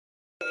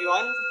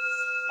everyone.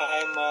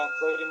 I'm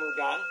Claudia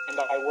Mugan, and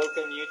I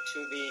welcome you to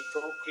the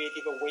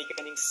Co-Creative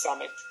Awakening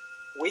Summit,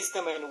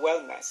 Wisdom and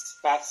Wellness,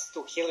 Paths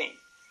to Healing.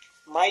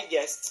 My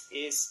guest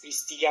is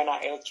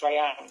Cristiana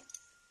Eltrayan.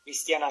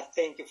 Cristiana,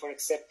 thank you for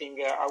accepting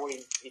our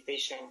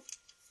invitation.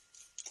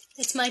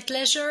 It's my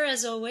pleasure,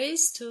 as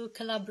always, to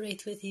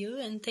collaborate with you,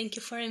 and thank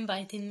you for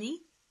inviting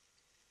me.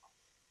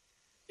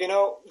 You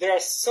know, there are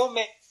so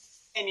many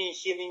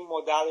healing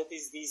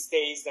modalities these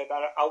days that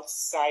are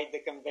outside the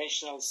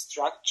conventional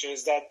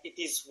structures that it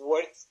is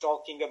worth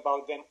talking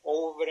about them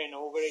over and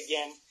over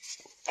again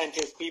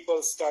until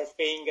people start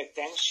paying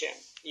attention.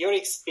 Your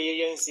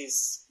experience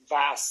is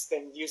vast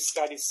and you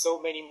study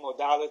so many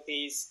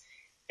modalities,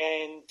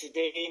 and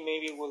today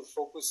maybe we'll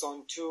focus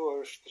on 2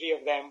 or 3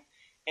 of them.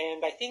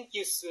 And I think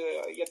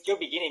at your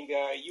beginning,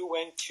 you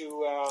went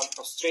to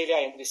Australia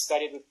and you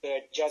studied with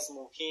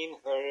Jasmuheen,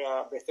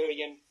 her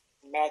Breatharian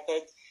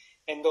method,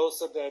 and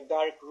also the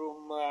dark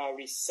room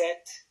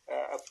reset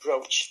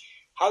approach.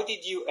 How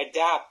did you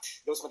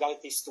adapt those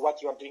modalities to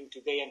what you are doing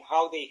today, and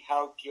how they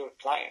help your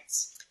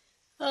clients?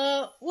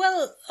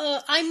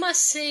 I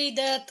must say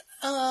that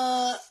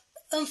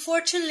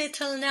unfortunately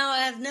till now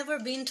I have never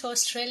been to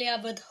Australia,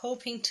 but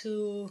hoping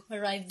to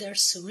arrive there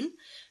soon.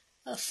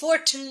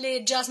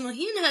 Fortunately,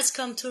 Jasmuheen has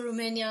come to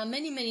Romania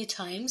many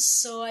times,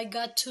 so I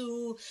got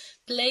to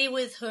play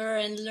with her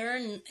and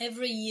learn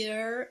every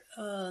year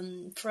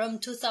from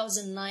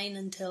 2009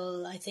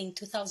 until I think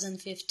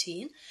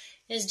 2015.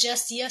 It's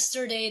just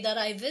yesterday that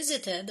I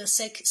visited the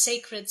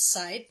sacred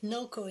site,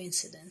 no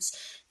coincidence,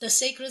 the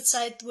sacred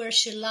site where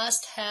she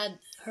last had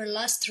her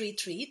last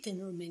retreat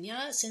in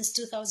Romania. Since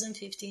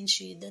 2015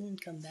 she didn't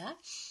come back.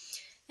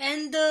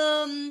 And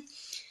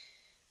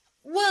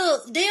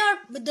they are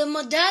the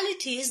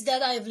modalities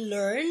that I've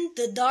learned,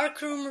 the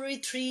darkroom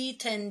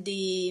retreat and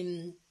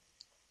the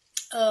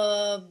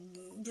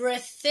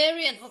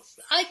breatharian.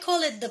 I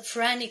call it the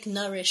pranic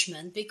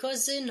nourishment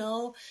because,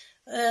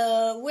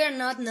 we're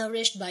not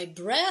nourished by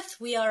breath.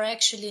 We are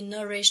actually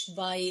nourished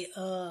by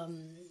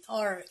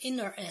our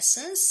inner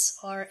essence,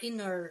 our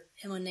inner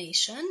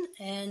emanation.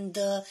 And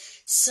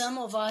some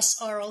of us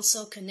are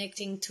also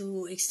connecting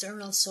to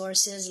external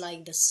sources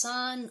like the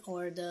sun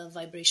or the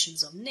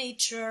vibrations of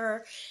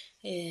nature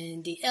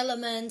and the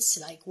elements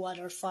like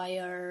water,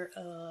 fire,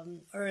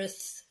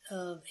 earth,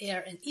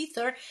 air and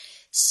ether.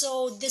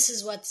 So this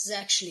is what's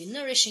actually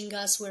nourishing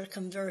us. We're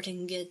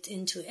converting it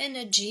into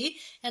energy,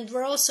 and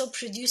we're also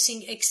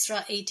producing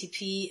extra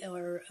ATP,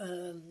 or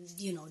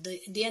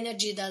the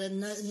energy that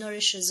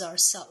nourishes our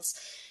cells.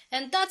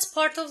 And that's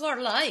part of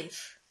our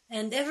life,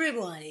 and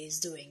everybody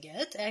is doing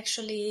it.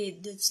 Actually,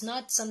 it's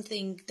not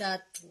something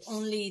that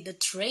only the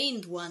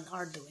trained one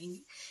are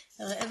doing.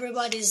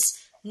 Everybody's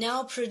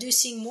now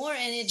producing more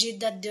energy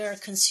that they're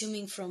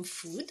consuming from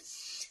food.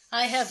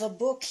 I have a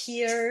book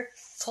here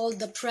called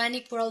the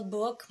Pranic World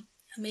Book.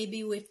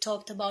 Maybe we've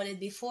talked about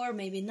it before,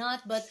 maybe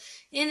not, but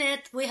in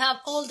it we have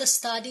all the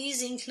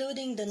studies,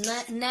 including the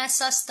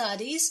NASA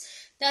studies,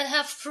 that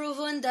have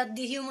proven that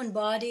the human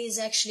body is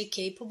actually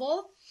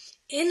capable,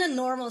 in a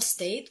normal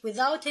state,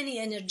 without any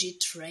energy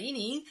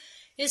training,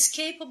 is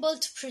capable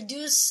to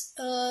produce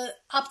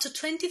up to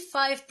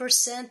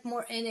 25%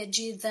 more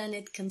energy than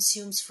it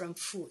consumes from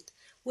food,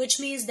 which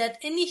means that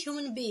any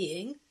human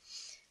being,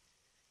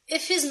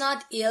 if he's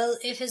not ill,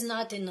 if he's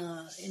not in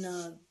a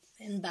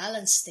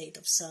imbalanced state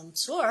of some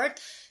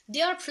sort,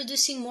 they are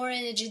producing more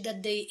energy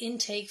than they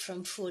intake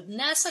from food.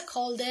 NASA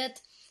called it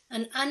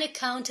an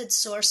unaccounted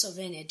source of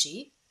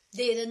energy.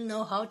 They didn't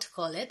know how to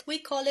call it. We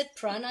call it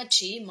prana,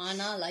 chi,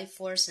 mana, life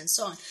force, and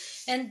so on.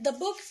 And the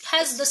book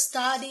has the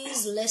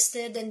studies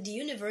listed and the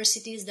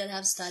universities that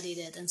have studied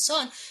it and so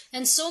on.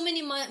 And so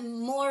many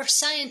more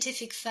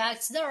scientific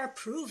facts that are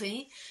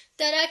proving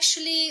that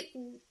actually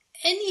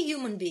any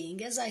human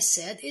being, as I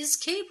said, is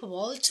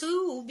capable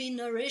to be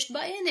nourished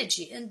by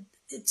energy, and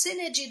it's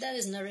energy that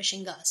is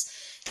nourishing us.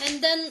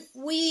 And then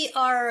we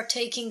are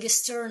taking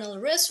external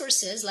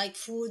resources like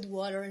food,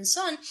 water, and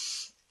so on,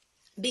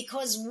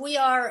 because we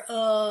are,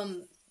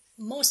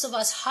 most of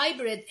us,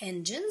 hybrid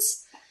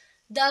engines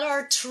that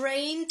are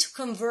trained to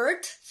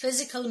convert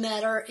physical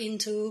matter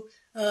into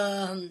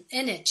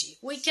energy.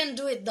 We can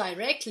do it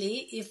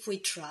directly if we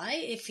try,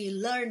 if we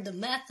learn the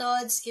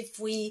methods, if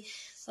we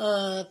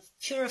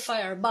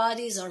purify our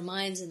bodies, our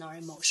minds, and our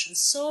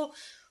emotions. So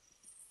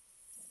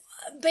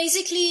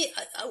basically,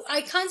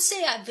 I can't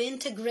say I've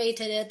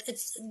integrated it.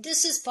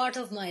 This is part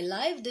of my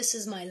life. This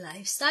is my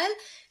lifestyle.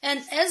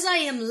 And as I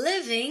am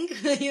living,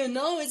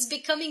 it's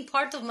becoming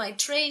part of my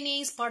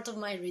trainings, part of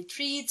my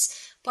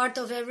retreats, part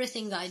of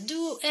everything I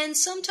do. And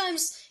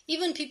sometimes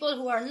even people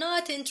who are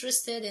not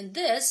interested in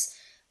this,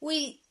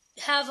 we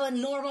have a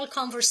normal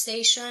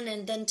conversation,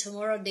 and then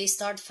tomorrow they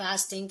start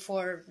fasting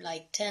for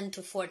like 10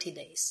 to 40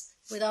 days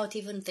without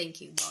even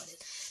thinking about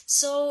it.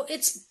 So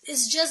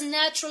it's just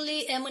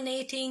naturally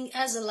emanating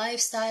as a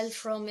lifestyle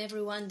from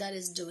everyone that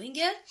is doing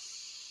it.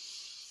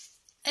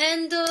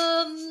 And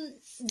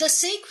the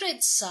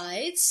sacred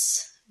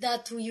sites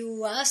that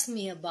you asked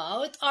me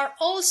about are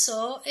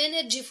also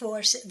energy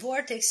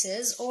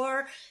vortexes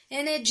or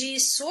energy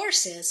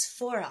sources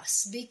for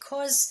us,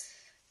 because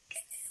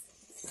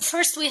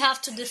first we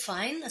have to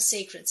define a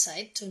sacred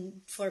site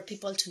for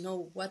people to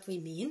know what we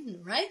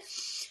mean, right?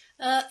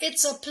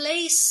 It's a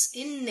place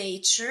in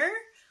nature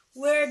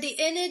where the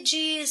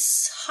energy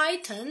is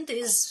heightened,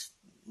 is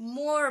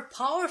more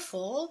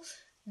powerful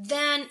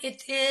than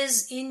it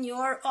is in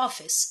your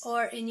office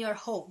or in your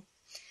home.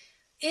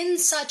 In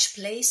such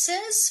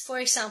places, for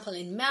example,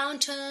 in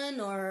mountain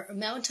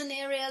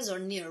areas or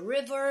near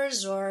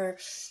rivers or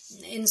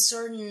in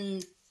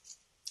certain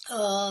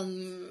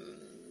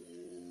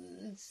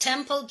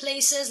temple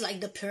places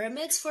like the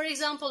pyramids, for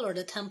example, or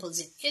the temples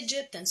in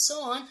Egypt and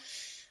so on,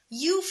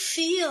 you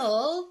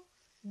feel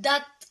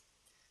that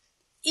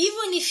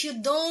even if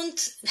you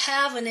don't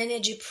have an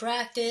energy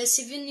practice,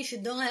 even if you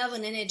don't have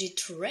an energy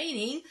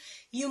training,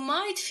 you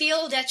might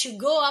feel that you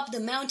go up the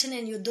mountain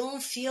and you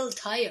don't feel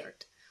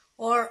tired.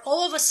 Or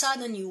all of a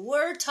sudden you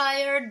were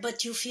tired,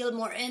 but you feel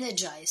more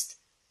energized.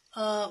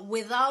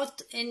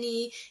 Without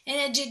any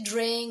energy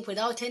drink,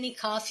 without any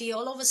coffee,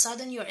 all of a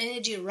sudden your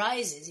energy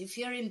rises. You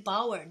feel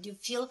empowered. You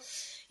feel,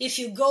 if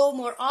you go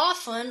more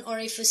often or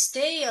if you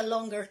stay a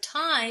longer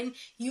time,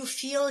 you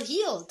feel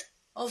healed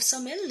of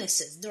some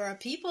illnesses. There are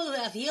people who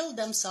have healed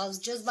themselves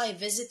just by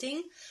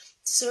visiting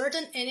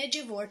certain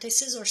energy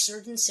vortices or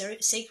certain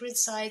sacred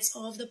sites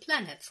of the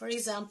planet. For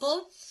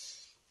example,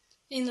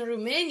 in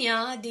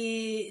Romania,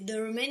 the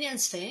Romanian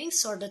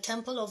Sphinx or the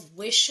Temple of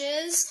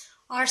Wishes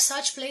are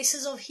such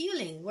places of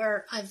healing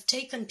where I've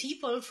taken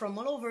people from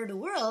all over the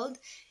world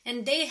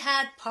and they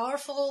had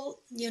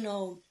powerful,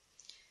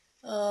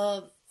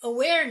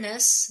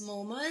 awareness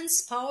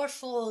moments,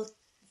 powerful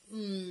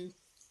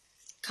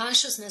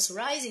consciousness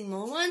rising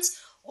moments,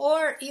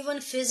 or even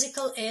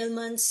physical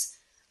ailments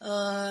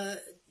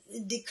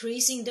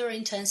decreasing their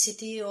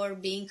intensity or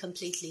being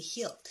completely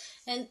healed.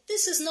 And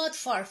this is not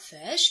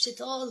far-fetched.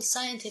 It's all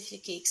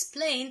scientifically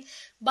explained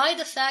by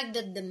the fact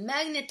that the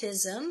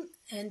magnetism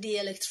and the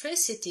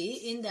electricity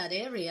in that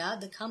area,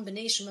 the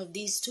combination of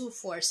these two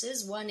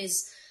forces, one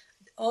is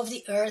of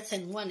the earth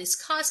and one is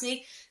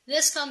cosmic,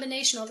 this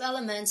combination of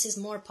elements is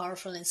more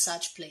powerful in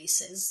such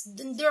places.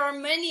 There are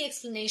many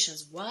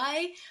explanations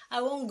why.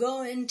 I won't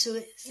go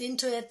into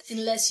it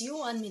unless you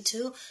want me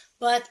to,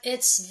 but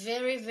it's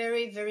very,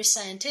 very, very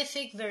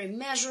scientific, very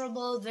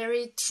measurable,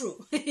 very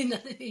true,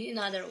 in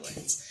other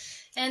words.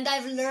 And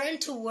I've learned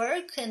to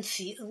work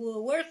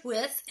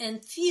with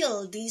and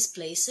feel these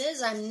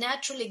places. I'm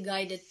naturally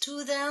guided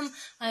to them.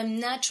 I'm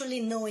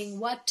naturally knowing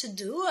what to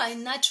do. I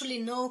naturally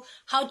know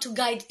how to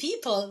guide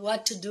people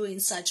what to do in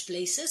such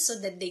places so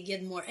that they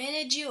get more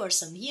energy or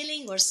some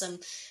healing or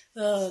some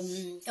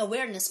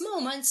awareness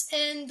moments.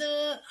 And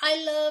I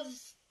love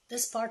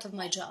this part of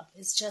my job.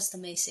 It's just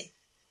amazing.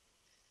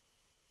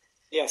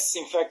 Yes,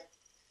 in fact,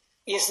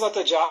 it's not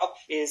a job,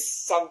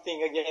 it's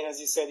something, again, as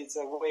you said, it's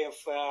a way of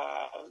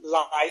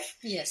life.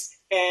 Yes.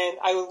 And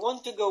I would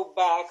want to go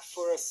back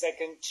for a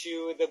second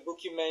to the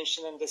book you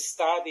mentioned and the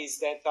studies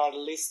that are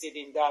listed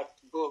in that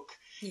book.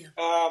 Yeah.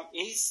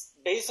 Is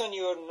based on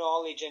your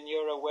knowledge and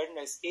your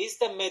awareness, is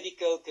the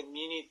medical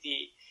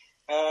community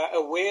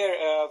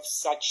aware of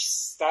such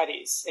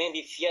studies? And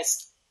if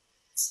yes,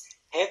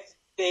 have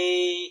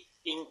they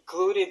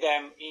included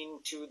them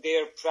into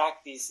their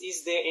practice?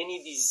 Is there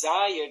any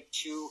desire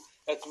to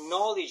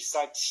acknowledge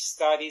such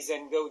studies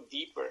and go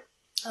deeper?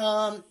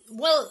 I'm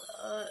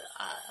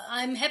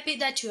happy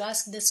that you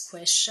asked this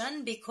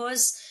question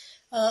because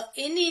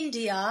in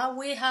India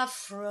we have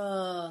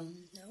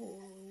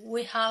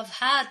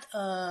had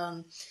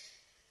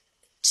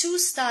 2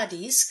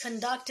 studies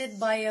conducted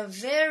by a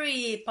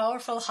very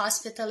powerful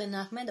hospital in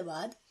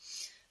Ahmedabad.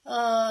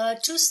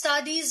 2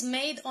 studies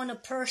made on a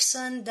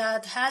person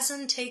that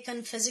hasn't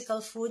taken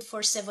physical food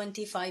for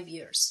 75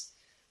 years.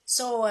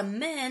 So a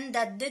man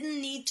that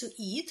didn't need to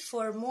eat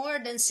for more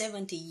than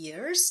 70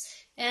 years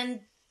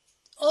and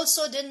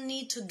also didn't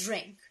need to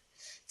drink.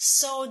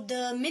 So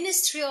the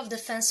Ministry of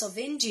Defense of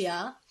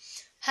India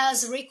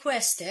has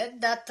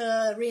requested that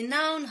the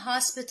renowned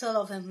hospital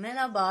of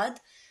Ahmedabad,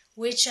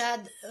 which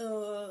had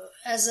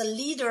as a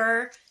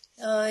leader,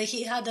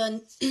 he had a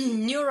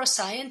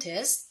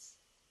neuroscientist,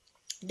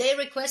 they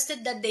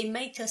requested that they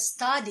make a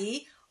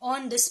study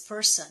on this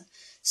person.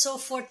 So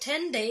for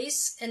 10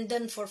 days and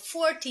then for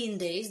 14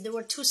 days, there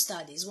were 2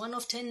 studies, one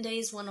of 10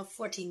 days, one of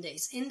 14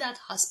 days in that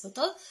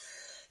hospital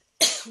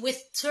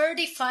with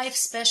 35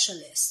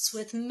 specialists,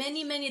 with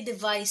many, many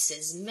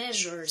devices,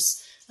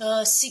 measures,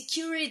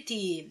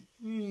 security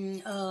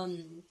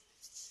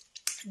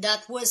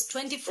that was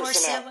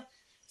 24/7.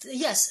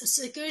 Yes,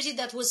 security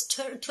that was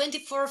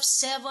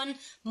 24/7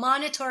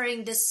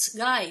 monitoring this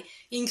guy,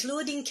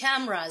 including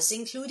cameras,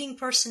 including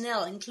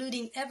personnel,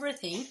 including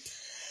everything.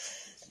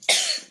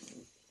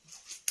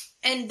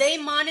 And they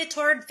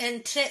monitored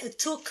and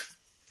took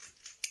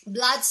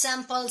blood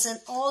samples and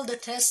all the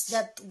tests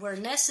that were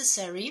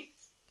necessary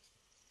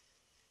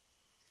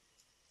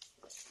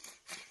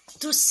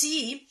to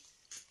see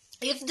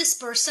if this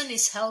person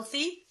is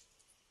healthy,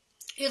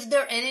 if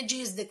their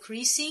energy is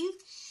decreasing,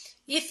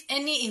 if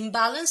any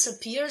imbalance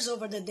appears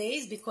over the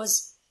days,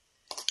 because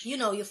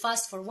you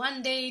fast for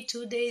 1 day,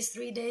 2 days,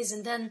 3 days,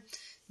 and then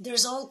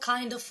there's all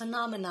kind of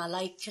phenomena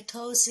like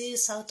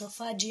ketosis,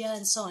 autophagia,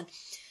 and so on.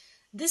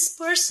 This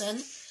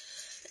person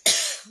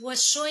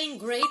was showing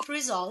great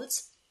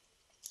results.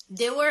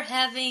 They were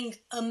having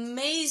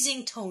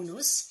amazing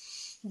tonus.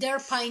 Their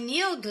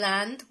pineal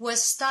gland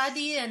was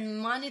studied and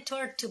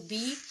monitored to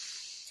be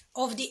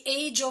of the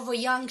age of a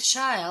young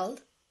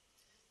child.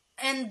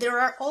 And there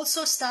are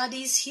also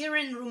studies here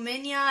in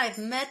Romania. I've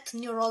met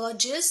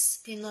neurologists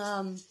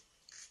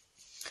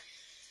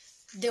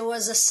there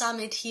was a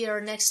summit here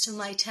next to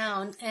my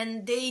town,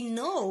 and they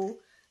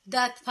know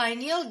that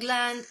pineal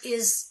gland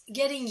is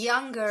getting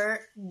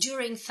younger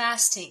during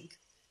fasting.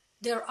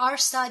 There are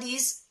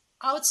studies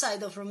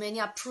outside of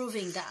Romania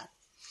proving that.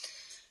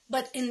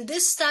 But in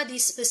this study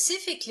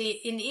specifically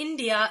in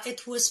India,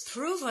 it was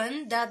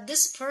proven that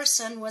this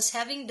person was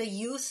having the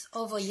youth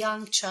of a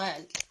young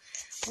child,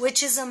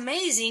 which is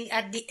amazing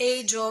at the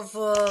age of,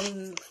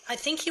 I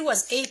think he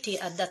was 80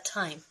 at that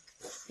time,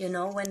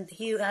 when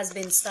he has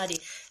been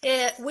studied.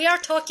 We are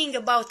talking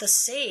about a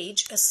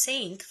sage, a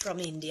saint from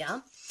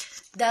India,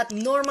 that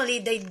normally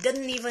they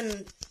didn't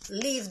even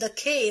leave the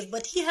cave,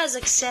 but he has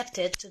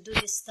accepted to do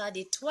this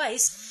study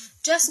twice,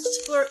 just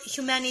for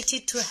humanity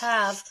to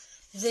have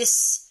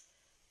this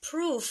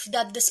proof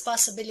that this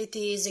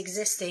possibility is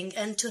existing,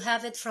 and to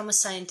have it from a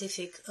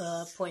scientific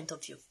point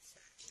of view.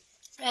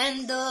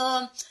 And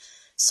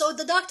so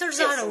the doctors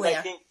are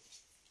aware.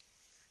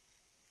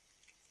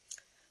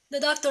 The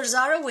doctors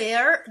are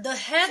aware. The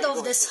head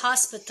of this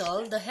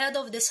hospital,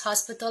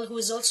 who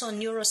is also a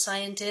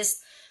neuroscientist,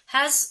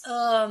 has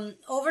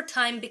over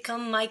time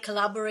become my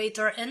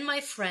collaborator and my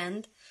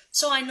friend.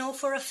 So I know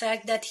for a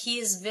fact that he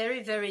is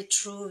very, very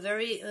true,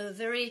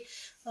 very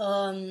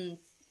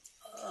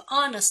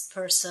honest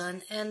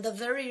person, and a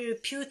very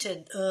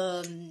reputed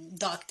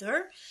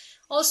doctor.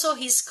 Also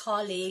his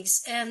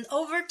colleagues. And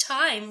over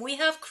time, we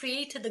have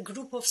created a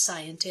group of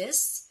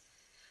scientists.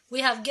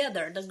 We have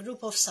gathered a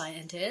group of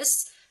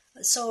scientists.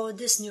 So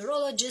this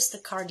neurologist, a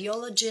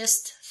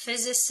cardiologist,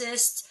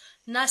 physicist,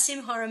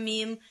 Nassim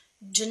Haramim,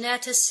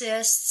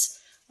 geneticists,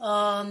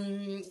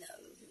 and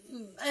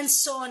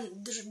so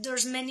on.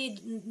 There's many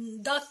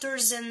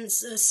doctors and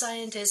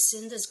scientists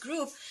in this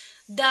group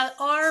that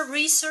are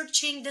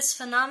researching this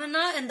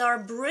phenomena and are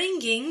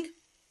bringing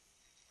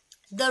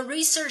the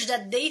research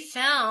that they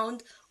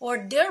found, or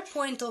their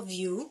point of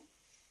view,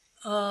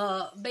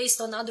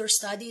 based on other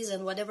studies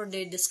and whatever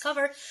they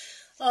discover,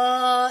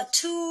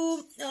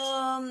 to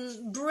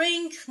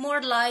bring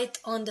more light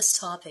on this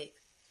topic.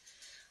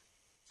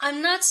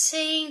 I'm not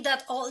saying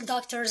that all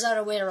doctors are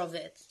aware of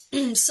it.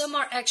 Some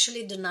are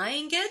actually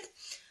denying it,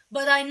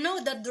 but I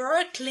know that there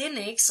are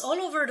clinics all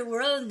over the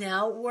world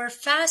now where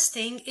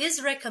fasting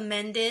is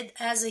recommended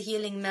as a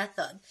healing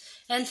method.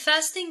 And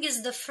fasting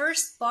is the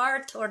first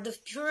part, or the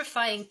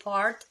purifying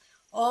part,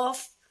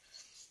 of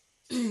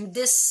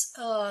this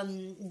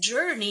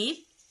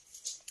journey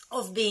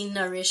of being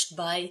nourished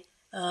by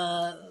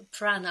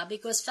prana,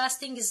 because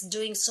fasting is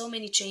doing so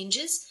many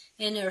changes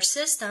in your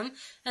system,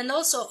 and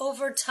also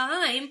over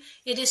time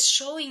it is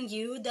showing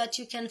you that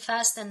you can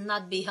fast and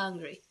not be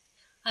hungry.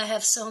 I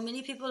have so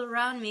many people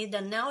around me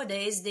that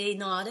nowadays they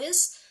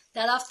notice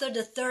that after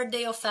the 3rd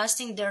day of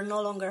fasting they're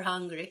no longer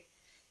hungry.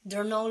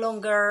 They're no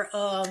longer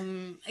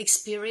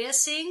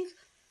experiencing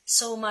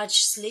so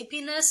much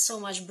sleepiness, so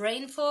much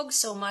brain fog,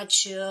 so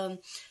much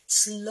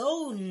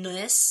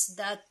slowness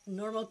that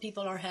normal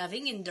people are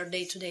having in their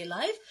day-to-day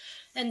life.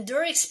 And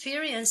they're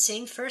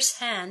experiencing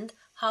firsthand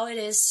how it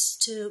is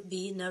to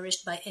be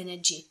nourished by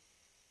energy.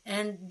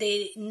 And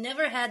they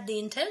never had the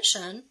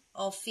intention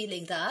of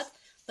feeling that,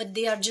 but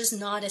they are just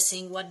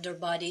noticing what their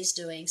body is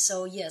doing.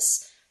 So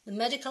yes, the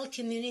medical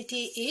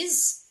community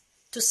is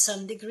to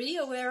some degree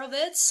aware of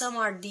it. Some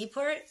are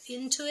deeper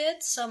into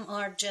it. Some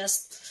are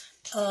just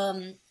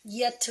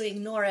yet to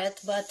ignore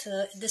it, but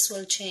this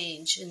will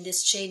change, and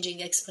this changing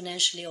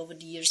exponentially over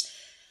the years.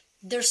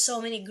 There's so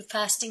many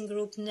fasting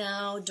groups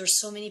now. There's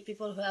so many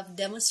people who have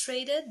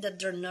demonstrated that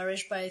they're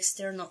nourished by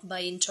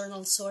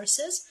internal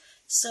sources.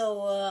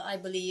 So I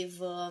believe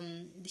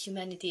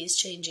humanity is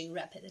changing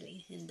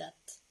rapidly in that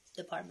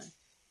department.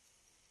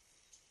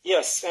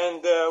 Yes,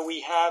 and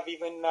we have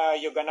even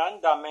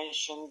Yogananda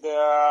mentioned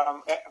a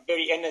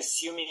very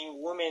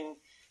unassuming woman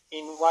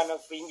in one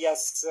of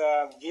India's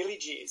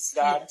villages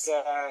that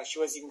yes. She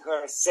was in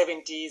her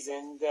 70s,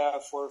 and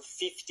for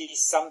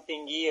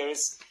 50-something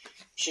years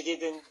she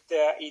didn't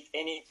eat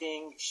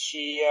anything.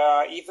 She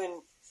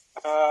even,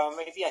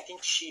 maybe I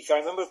think she, if I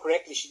remember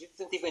correctly, she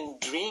didn't even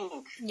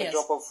drink yes. a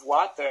drop of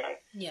water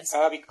yes.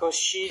 Because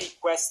she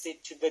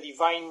requested to the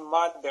Divine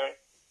Mother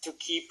to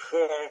keep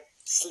her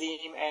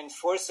slim and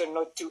force her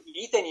not to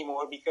eat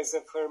anymore because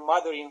of her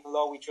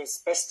mother-in-law, which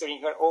was pestering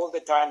her all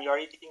the time. You're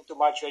eating too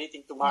much, you're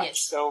eating too much. Yes.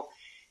 So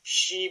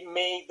she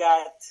made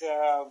that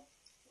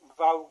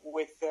vow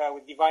with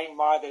Divine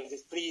Mother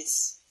that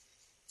please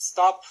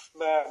stop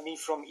me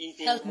from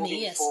eating, Help moving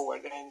me, yes.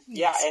 forward. And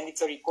Yes. and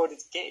it's a recorded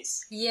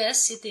case.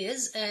 Yes, it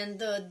is. And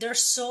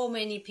there's so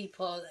many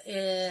people.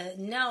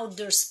 Now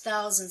there's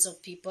thousands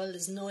of people,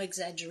 there's no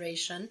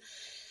exaggeration,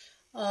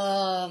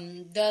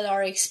 that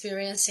are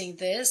experiencing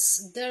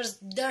this.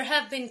 There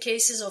have been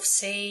cases of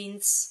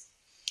saints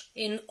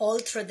in all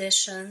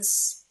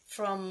traditions,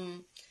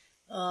 from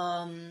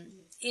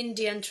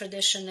Indian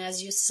tradition,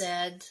 as you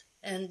said,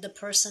 and the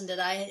person that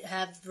I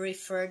have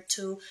referred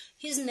to,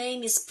 his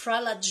name is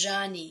Prahlad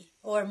Jani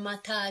or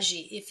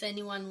Mataji. If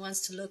anyone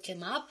wants to look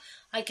him up,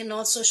 I can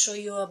also show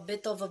you a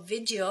bit of a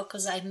video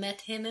because I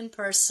met him in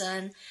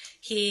person.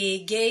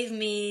 He gave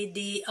me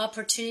the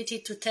opportunity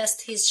to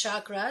test his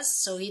chakras,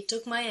 so he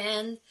took my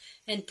hand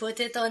and put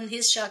it on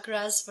his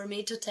chakras for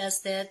me to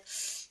test it,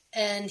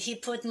 and he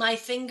put my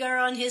finger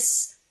on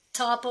his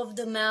top of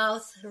the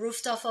mouth,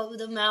 rooftop of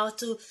the mouth,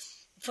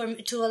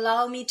 to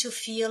allow me to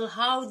feel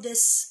how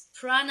this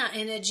prana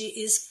energy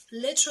is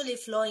literally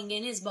flowing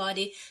in his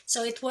body.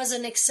 So it was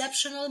an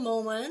exceptional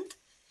moment,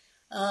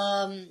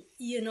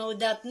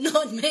 that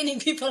not many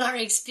people are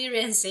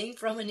experiencing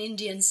from an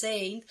Indian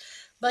saint.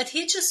 But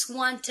he just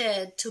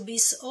wanted to be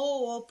so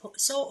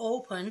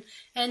open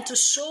and to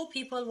show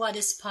people what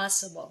is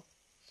possible.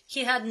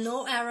 He had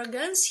no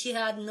arrogance. He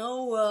had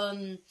no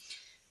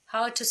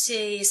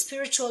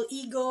spiritual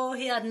ego.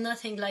 He had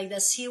nothing like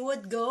this. He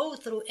would go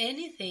through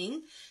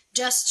anything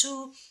just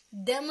to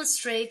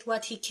demonstrate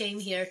what he came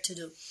here to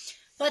do.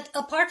 But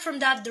apart from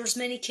that, there's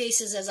many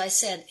cases, as I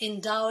said, in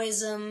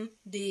Taoism,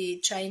 the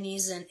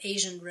Chinese and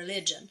Asian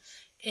religion,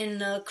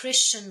 in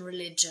Christian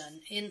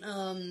religion, in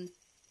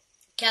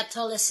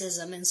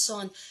Catholicism, and so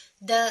on,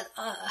 that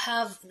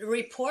have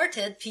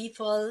reported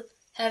people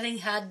having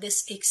had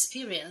this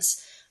experience.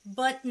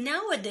 But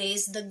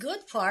nowadays, the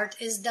good part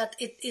is that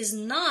it is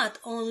not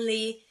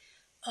only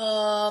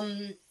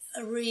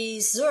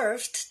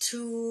reserved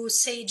to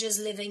sages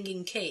living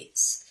in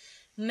caves.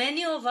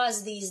 Many of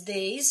us these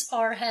days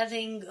are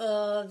having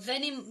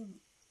very,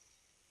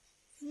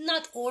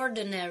 not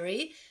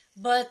ordinary,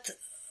 but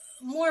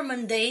more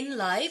mundane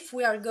life.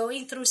 We are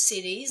going through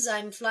cities.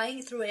 I'm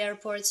flying through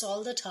airports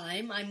all the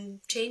time. I'm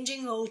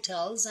changing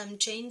hotels. I'm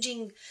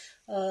changing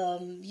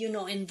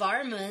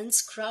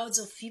environments, crowds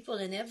of people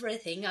and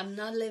everything. I'm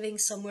not living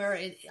somewhere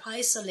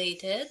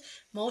isolated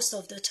most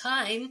of the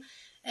time.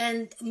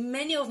 And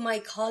many of my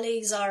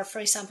colleagues are, for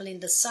example, in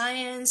the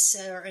science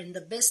or in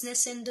the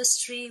business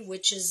industry,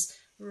 which is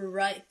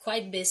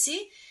quite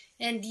busy,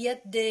 and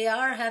yet they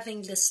are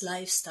having this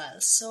lifestyle.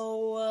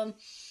 So,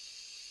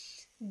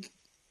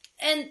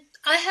 and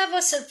I have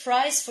a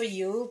surprise for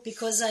you,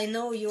 because I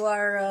know you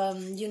are,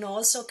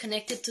 also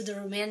connected to the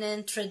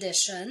Romanian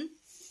tradition.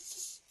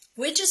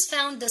 We just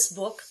found this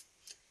book.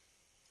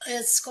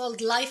 It's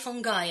called Life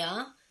on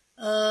Gaia.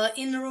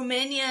 In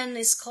Romanian,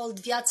 it's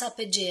called Viața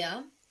pe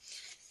Gaia.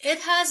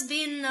 It has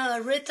been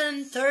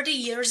written 30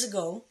 years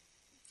ago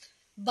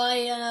by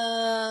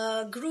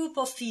a group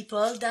of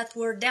people that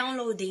were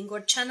downloading or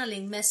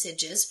channeling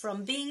messages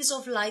from beings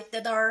of light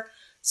that are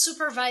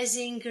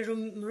supervising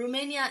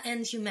Romania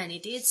and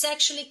humanity. It's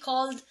actually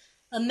called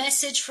A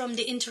Message from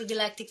the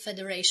Intergalactic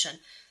Federation.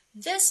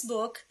 This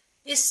book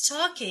is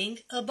talking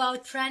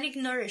about pranic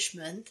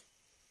nourishment,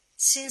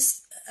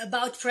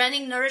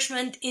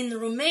 in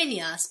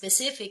Romania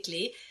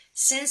specifically,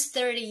 since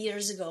 30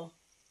 years ago.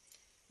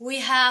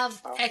 We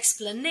have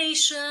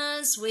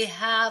explanations, we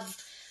have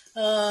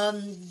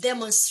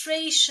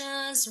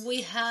demonstrations,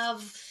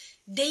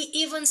 they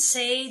even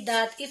say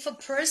that if a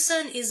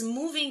person is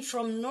moving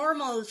from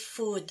normal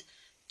food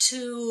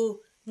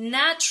to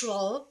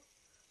natural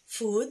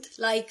food,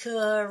 like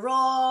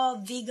raw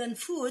vegan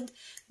food,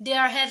 they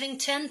are having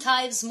 10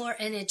 times more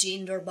energy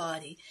in their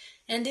body.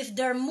 And if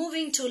they're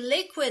moving to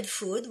liquid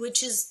food,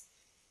 which is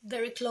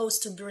very close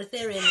to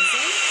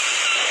breatharianism,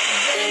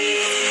 then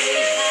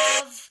they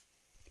have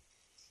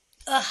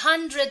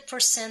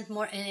 100%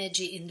 more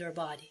energy in their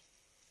body.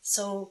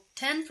 So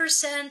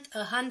 10%,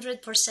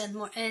 100%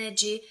 more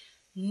energy,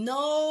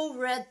 no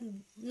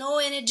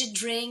energy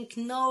drink,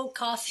 no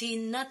coffee,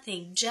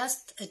 nothing,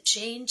 just a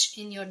change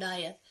in your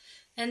diet.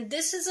 And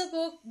this is a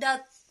book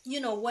that,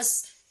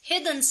 was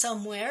hidden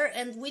somewhere,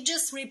 and we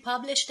just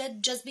republished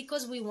it just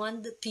because we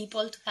want the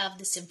people to have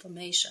this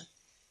information.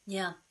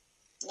 Yeah.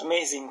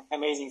 Amazing.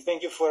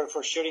 Thank you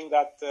for sharing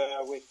that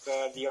with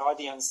the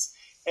audience.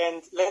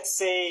 And let's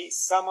say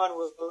someone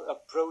will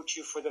approach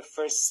you for the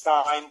first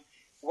time.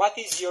 What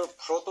is your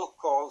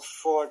protocol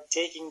for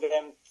taking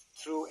them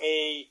through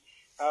a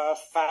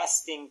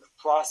fasting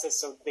process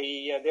so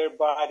their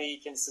body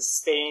can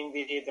sustain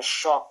the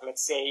shock,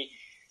 let's say,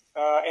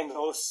 and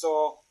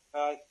also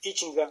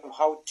teaching them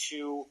how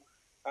to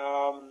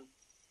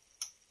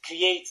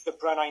create the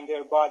prana in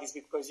their bodies?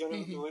 Because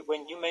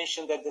when you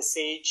mentioned that the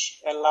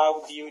sage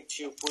allowed you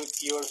to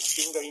put your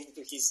finger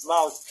into his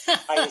mouth,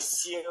 I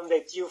assume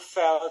that you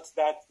felt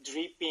that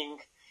dripping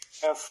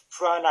of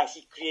prana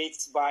he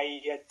creates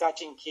by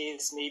touching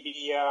his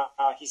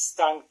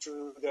tongue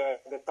to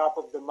the top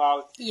of the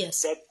mouth.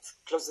 Yes. That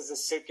closes the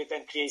circuit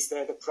and creates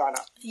the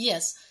prana.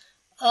 Yes.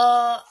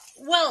 I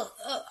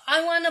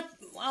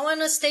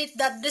wanna state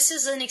that this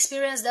is an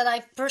experience that I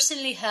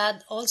personally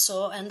had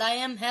also, and I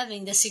am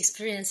having this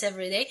experience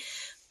every day.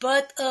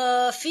 But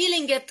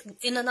feeling it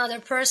in another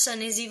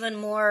person is even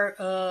more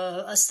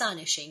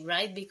astonishing,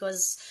 right?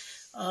 Because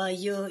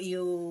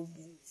you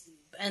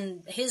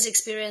and his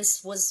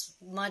experience was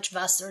much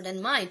vaster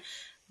than mine.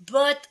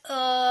 But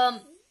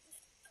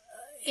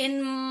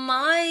in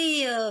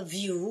my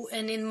view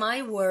and in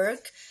my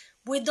work,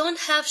 we don't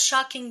have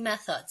shocking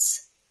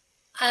methods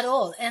at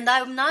all. And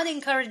I'm not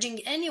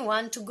encouraging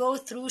anyone to go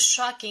through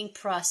shocking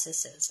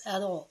processes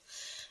at all.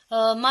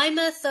 My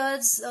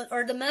methods,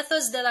 or the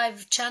methods that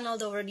I've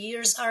channeled over the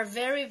years, are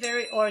very,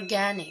 very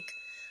organic,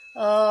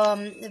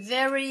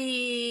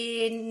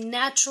 very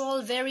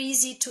natural, very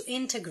easy to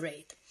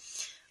integrate.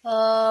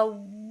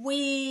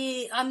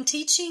 I'm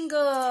teaching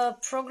a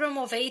program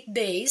of 8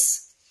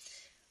 days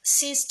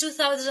since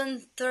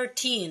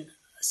 2013,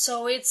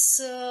 so it's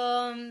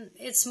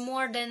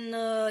more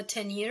than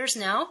 10 years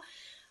now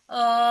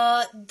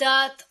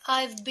that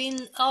I've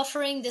been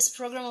offering this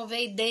program of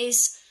 8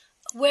 days,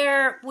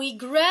 where we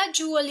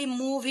gradually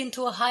move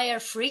into a higher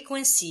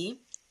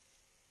frequency,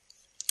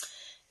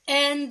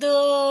 and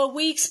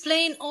we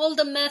explain all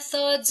the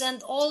methods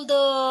and all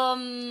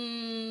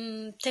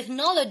the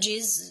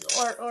technologies,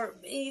 or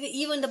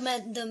even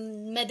the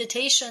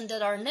meditation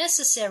that are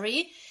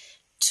necessary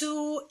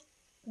to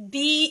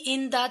be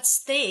in that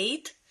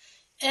state.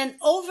 And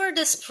over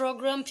this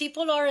program,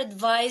 people are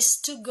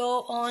advised to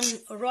go on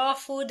raw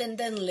food and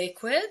then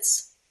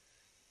liquids,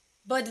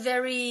 but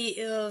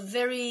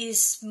very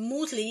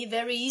smoothly,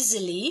 very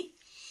easily.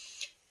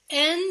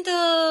 And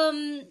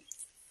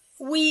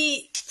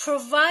we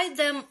provide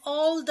them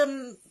all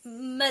the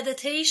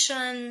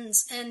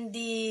meditations and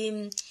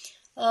the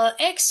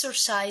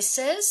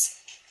exercises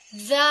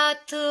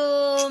that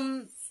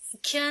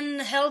can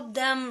help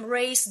them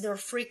raise their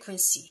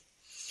frequency.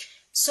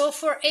 So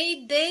for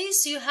 8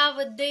 days, you have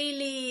a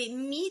daily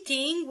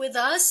meeting with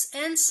us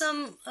and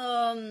some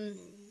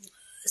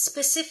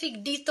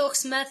specific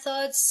detox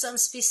methods, some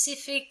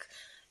specific,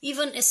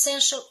 even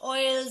essential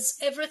oils,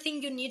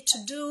 everything you need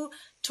to do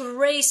to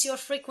raise your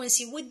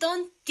frequency. We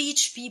don't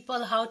teach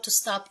people how to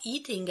stop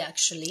eating,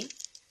 actually.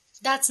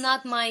 That's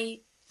not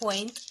my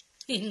point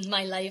in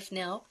my life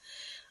now.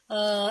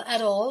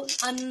 At all.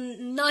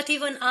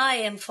 I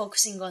am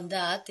focusing on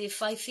that.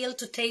 If I feel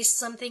to taste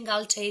something,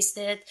 I'll taste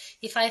it.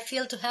 If I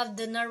feel to have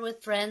dinner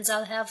with friends,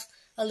 I'll have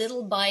a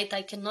little bite.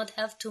 I cannot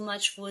have too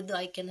much food.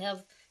 I can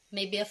have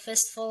maybe a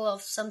fistful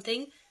of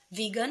something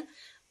vegan,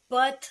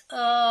 but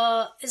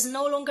it's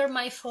no longer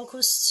my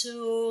focus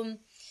to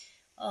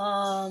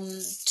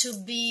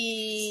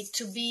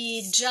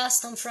be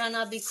just on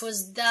prana,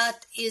 because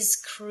that is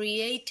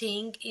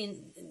creating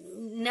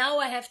now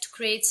I have to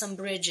create some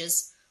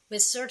bridges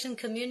with certain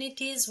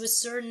communities, with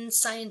certain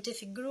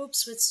scientific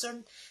groups, with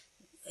certain,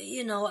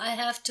 I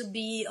have to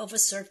be of a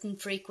certain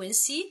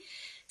frequency.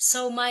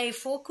 So my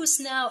focus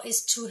now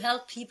is to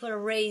help people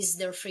raise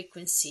their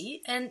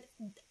frequency, and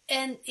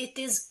it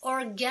is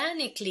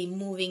organically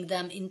moving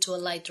them into a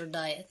lighter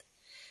diet.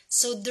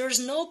 So there's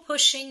no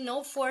pushing,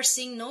 no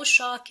forcing, no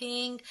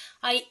shocking.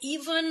 I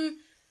even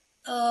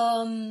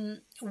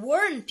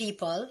warn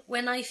people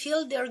when I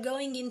feel they're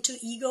going into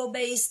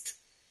ego-based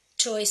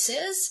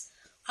choices.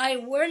 I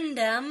warn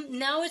them,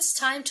 now it's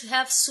time to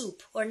have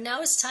soup, or now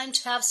it's time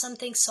to have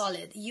something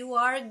solid. You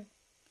are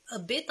a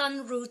bit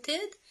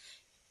unrooted.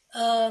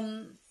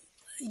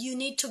 You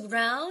need to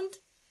ground.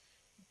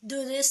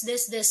 Do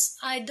this.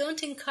 I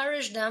don't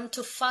encourage them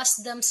to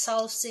fast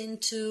themselves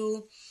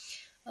into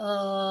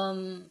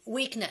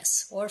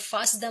weakness or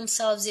fast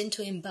themselves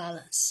into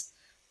imbalance,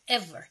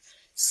 ever.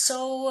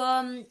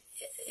 So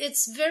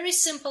it's very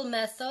simple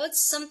methods,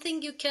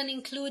 something you can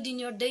include in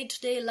your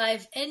day-to-day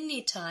life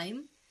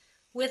anytime,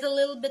 with a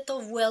little bit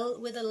of will,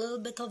 with a little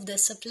bit of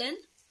discipline.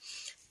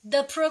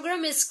 The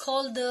program is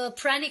called the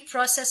Pranic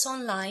Process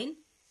Online.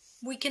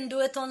 We can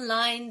do it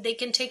online. They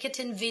can take it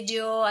in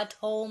video at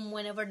home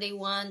whenever they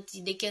want.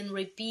 They can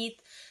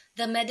repeat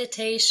the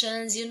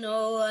meditations,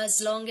 as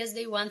long as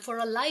they want, for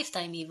a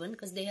lifetime even,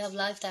 because they have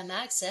lifetime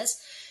access.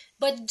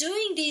 But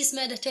doing these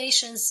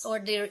meditations or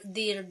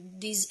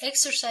these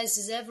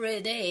exercises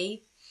every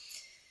day,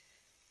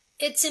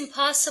 it's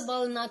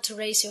impossible not to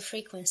raise your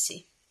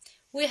frequency.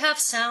 We have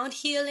sound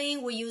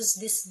healing. We use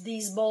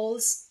these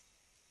bowls.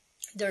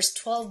 There's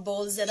 12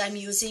 bowls that I'm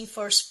using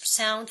for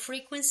sound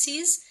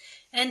frequencies.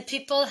 And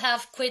people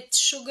have quit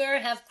sugar,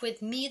 have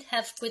quit meat,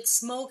 have quit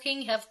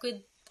smoking, have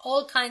quit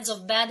all kinds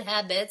of bad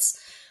habits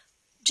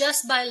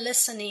just by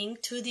listening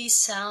to these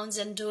sounds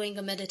and doing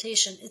a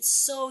meditation. It's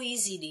so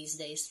easy these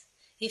days.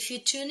 If you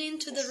tune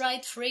into the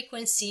right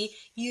frequency,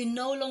 you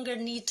no longer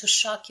need to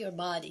shock your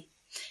body.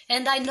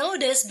 And I know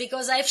this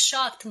because I've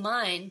shocked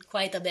mine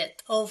quite a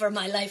bit over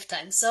my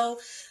lifetime. So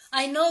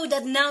I know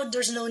that now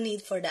there's no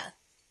need for that.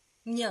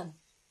 Yeah.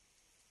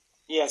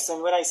 Yes,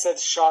 and when I said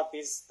shock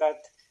is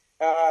that,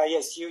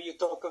 yes, you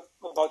talk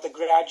about the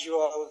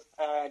gradual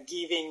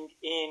giving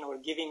in or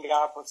giving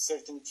up of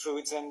certain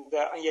foods. And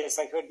yes,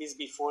 I heard this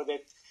before,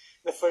 that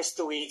the first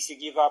 2 weeks you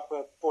give up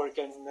pork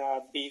and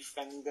beef,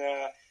 and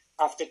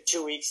after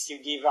 2 weeks you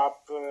give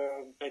up,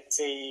 let's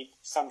say,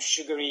 some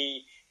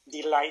sugary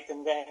delight,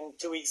 and then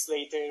 2 weeks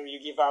later you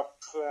give up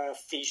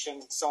fish,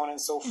 and so on and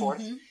so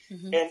forth.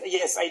 And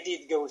yes, I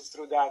did go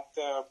through that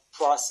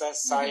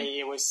process.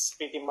 I was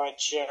pretty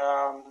much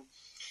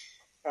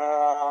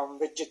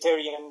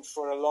vegetarian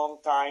for a long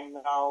time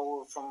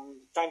now.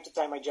 From time to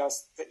time I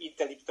just eat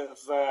a little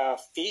of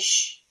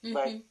fish,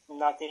 but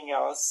nothing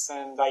else,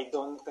 and I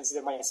don't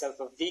consider myself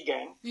a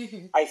vegan.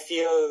 I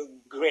feel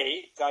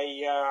great.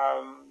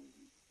 I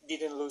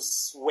didn't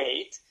lose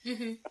weight,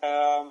 and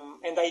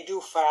I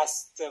do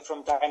fast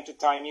from time to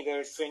time,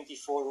 either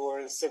 24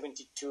 or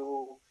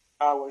 72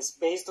 hours,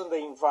 based on the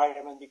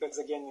environment, because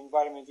again,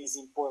 environment is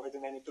important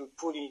and it will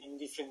pull you in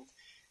different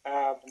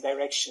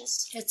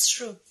directions. It's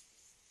true.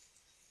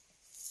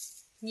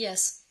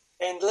 Yes.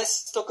 And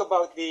let's talk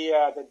about the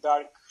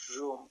dark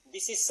room.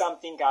 This is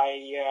something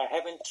I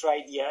haven't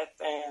tried yet,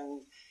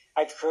 and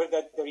I've heard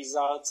that the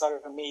results are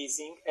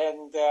amazing.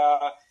 And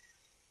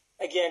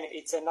again,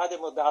 it's another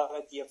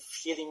modality of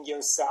healing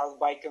yourself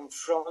by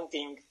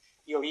confronting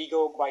your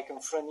ego, by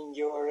confronting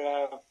your,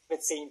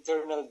 let's say,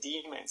 internal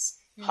demons.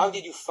 How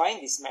did you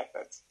find this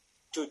method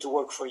to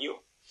work for you?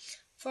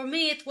 For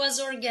me, it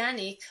was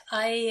organic.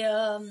 I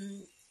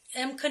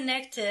am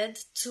connected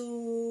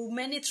to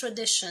many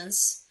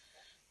traditions.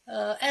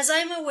 As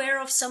I'm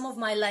aware of some of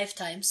my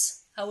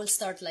lifetimes, I will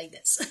start like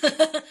this.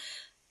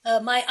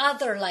 My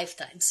other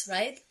lifetimes,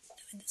 right?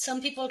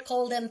 Some people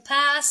call them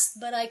past,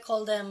 but I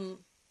call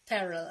them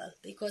parallel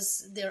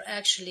because they're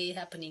actually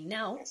happening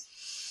now.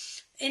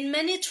 In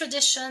many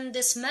traditions,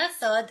 this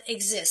method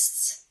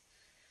exists.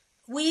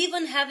 We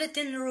even have it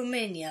in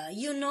Romania.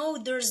 You know,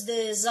 there's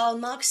the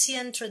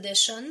Zalmaxian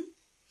tradition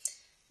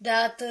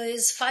that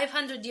is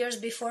 500 years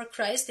before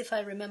Christ, if I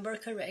remember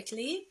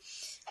correctly,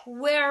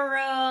 where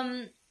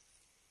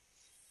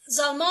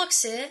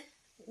Zalmaxe,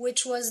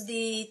 which was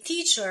the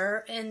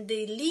teacher and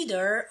the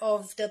leader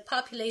of the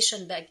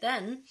population back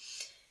then,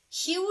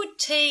 he would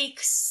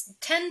take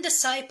 10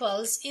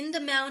 disciples in the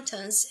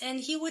mountains and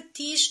he would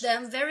teach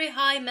them very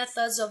high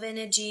methods of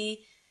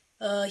energy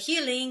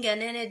healing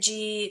and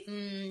energy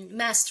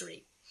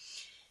mastery.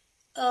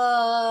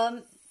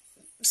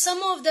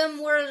 Some of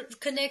them were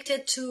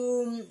connected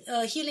to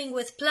healing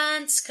with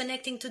plants,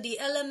 connecting to the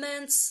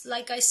elements,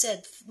 like I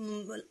said,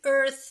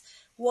 earth,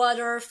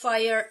 water,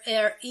 fire,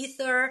 air,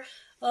 ether.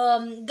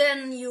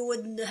 Then you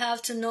would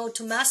have to know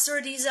to master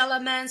these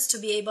elements to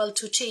be able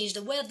to change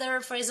the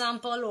weather, for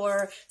example,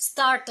 or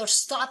start or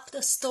stop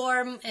the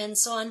storm and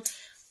so on,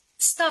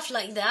 stuff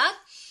like that.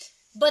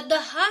 But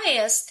the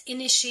highest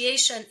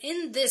initiation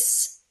in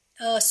this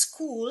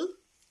school,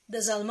 the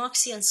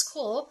Zalmaxian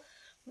school,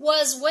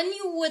 was when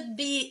you would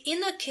be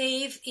in a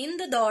cave in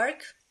the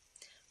dark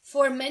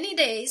for many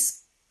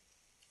days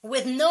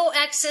with no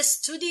access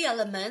to the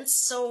elements,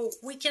 so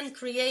we can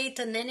create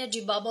an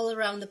energy bubble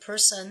around the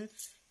person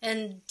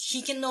and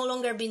he can no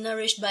longer be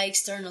nourished by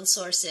external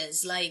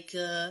sources like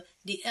the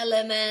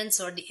elements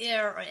or the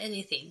air or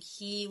anything.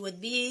 He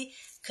would be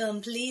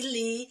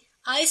completely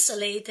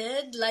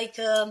isolated, like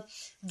a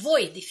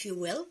void, if you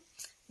will,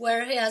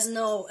 where he has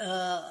no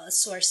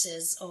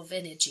sources of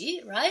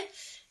energy, right?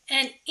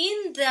 And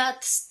in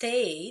that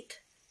state,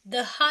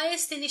 the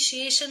highest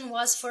initiation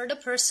was for the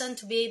person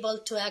to be able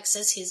to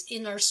access his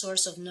inner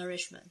source of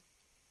nourishment.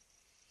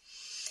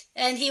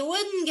 And he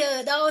wouldn't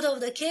get out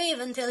of the cave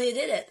until he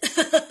did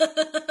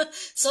it.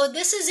 So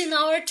this is in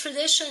our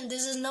tradition.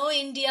 This is no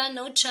India,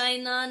 no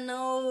China,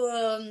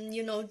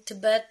 no,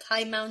 Tibet,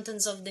 high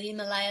mountains of the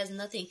Himalayas,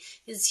 nothing.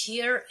 It's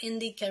here in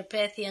the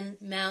Carpathian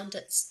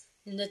Mountains,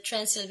 in the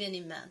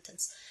Transylvanian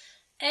Mountains.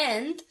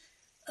 And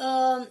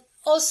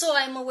also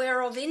I'm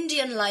aware of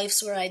Indian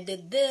lives where I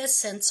did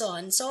this and so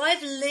on. So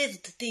I've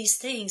lived these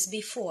things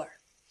before.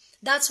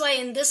 That's why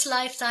in this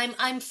lifetime,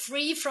 I'm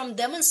free from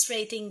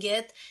demonstrating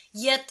it,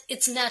 yet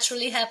it's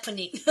naturally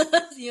happening,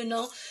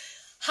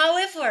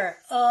 However,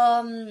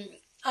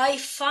 I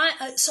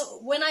find, so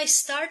when I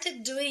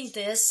started doing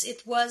this,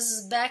 it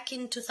was back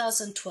in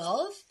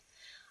 2012.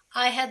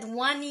 I had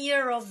 1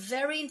 year of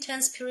very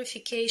intense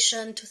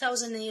purification,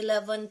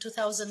 2011,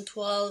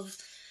 2012.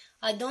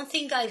 I don't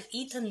think I've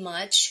eaten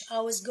much.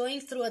 I was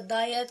going through a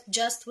diet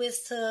just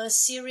with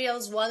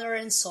cereals, water,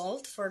 and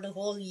salt for the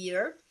whole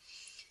year.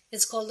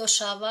 It's called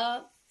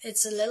Oshava.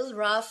 It's a little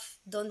rough.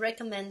 Don't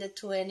recommend it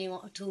to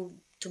anyone, to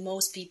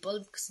most people,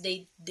 because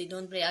they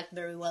don't react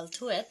very well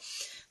to it.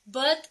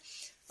 But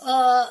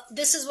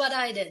this is what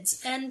I did.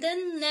 And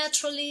then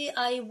naturally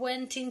I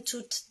went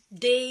into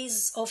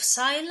days of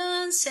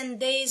silence and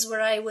days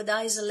where I would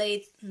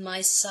isolate my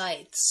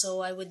sight.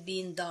 So I would be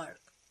in dark.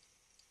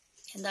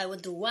 And I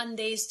would do 1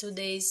 day, 2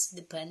 days,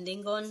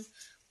 depending on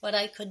what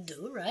I could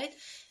do, right?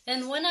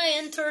 And when I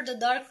entered the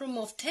dark room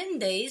of 10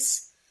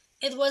 days,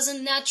 it was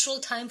a natural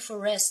time for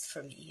rest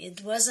for me.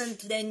 It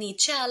wasn't any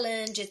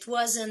challenge. It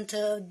wasn't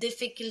a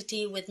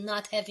difficulty with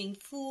not having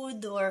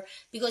food, or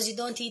because you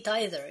don't eat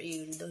either.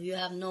 You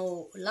have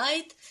no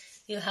light,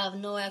 You have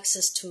no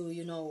access to,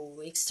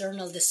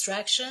 external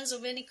distractions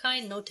of any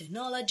kind, no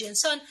technology and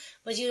so on,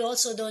 but you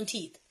also don't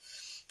eat.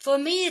 For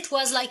me, it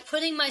was like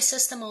putting my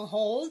system on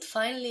hold,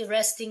 finally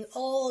resting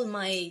all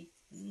my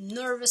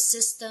nervous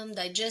system,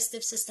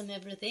 digestive system,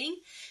 everything,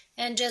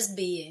 and just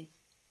being.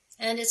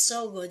 And it's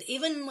so good.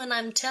 Even when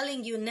I'm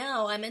telling you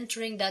now, I'm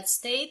entering that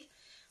state,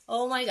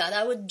 oh my God,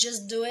 I would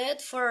just do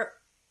it for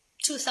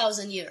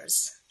 2,000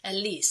 years, at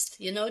least,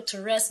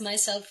 to rest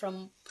myself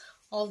from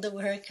all the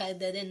work I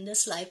did in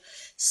this life.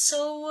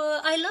 So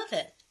I love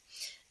it.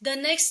 The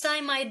next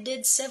time I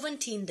did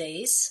 17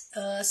 days.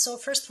 So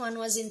first one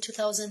was in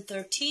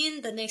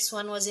 2013. The next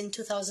one was in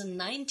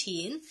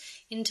 2019.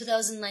 In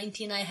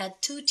 2019, I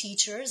had 2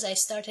 teachers. I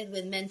started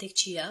with Mentic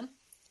Chia.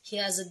 He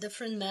has a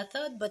different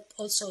method, but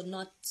also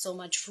not so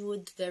much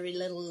food, very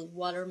little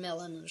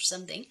watermelon or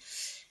something.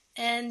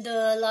 And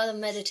a lot of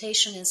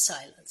meditation and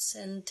silence.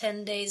 And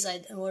 10 days,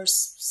 or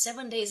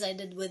 7 days I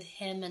did with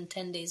him, and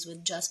 10 days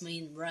with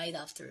Jasmine right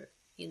after.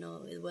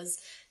 It was,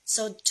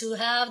 so to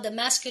have the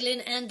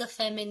masculine and the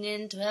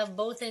feminine, to have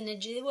both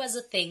energy, it was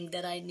a thing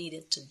that I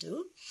needed to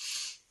do.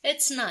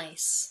 It's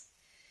nice.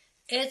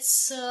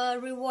 It's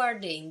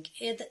rewarding.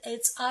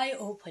 It's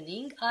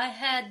eye-opening. I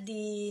had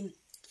the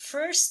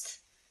first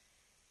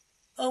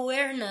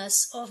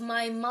awareness of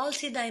my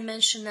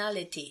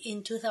multidimensionality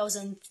in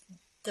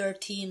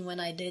 2013 when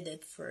I did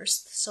it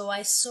first. So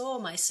I saw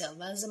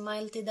myself as a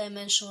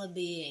multidimensional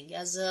being,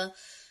 as a,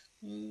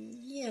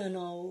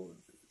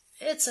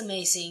 it's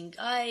amazing.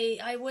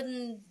 I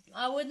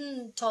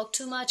wouldn't talk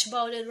too much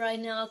about it right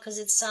now because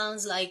it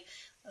sounds like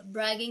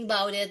bragging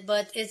about it,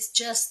 but it's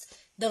just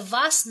the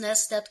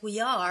vastness that we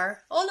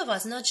are, all of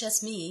us, not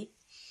just me.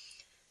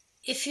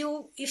 If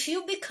you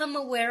become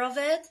aware of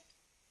it,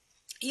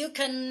 you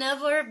can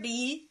never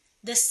be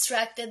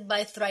distracted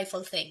by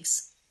trifle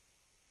things.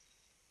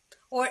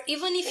 Or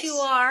even if you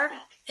are,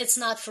 it's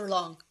not for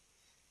long.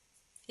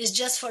 It's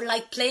just for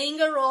like playing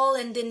a role,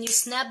 and then you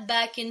snap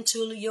back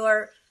into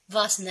your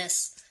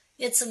vastness.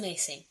 It's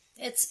amazing.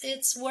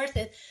 It's worth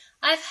it.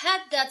 I've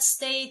had that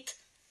state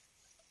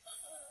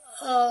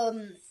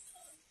the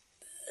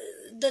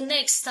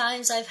next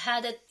times I've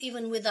had it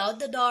even without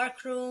the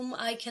dark room.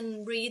 I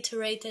can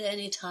reiterate it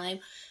anytime,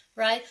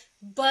 right?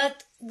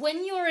 But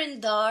when you're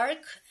in dark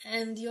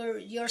and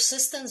your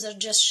systems are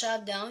just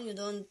shut down, you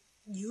don't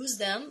use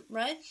them,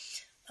 right?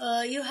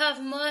 You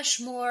have much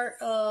more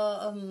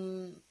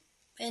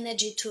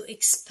energy to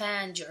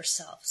expand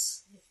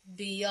yourselves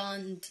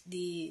beyond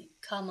the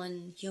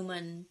common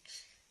human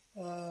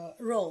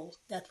role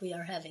that we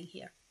are having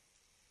here.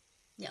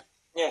 Yeah.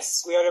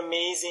 Yes, we are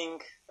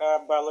amazing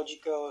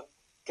biological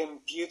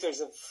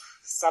computers. Of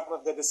some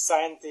of the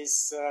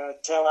scientists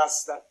tell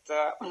us that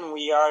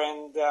we are,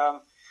 and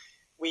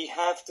we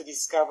have to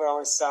discover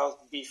ourselves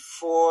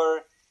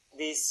before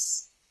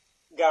these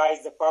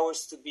guys, the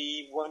powers to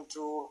be, want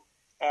to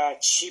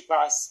chip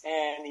us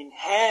and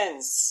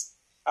enhance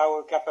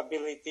our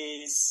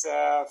capabilities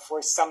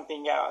for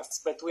something else.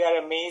 But we are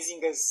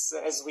amazing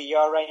as we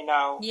are right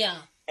now.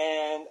 Yeah.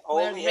 And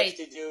all we have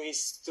to do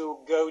is to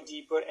go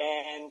deeper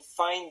and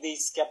find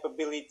these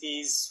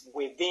capabilities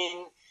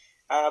within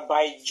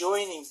by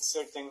joining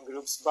certain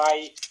groups,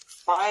 by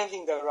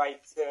finding the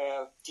right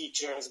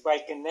teachers, by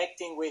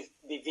connecting with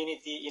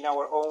divinity in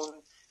our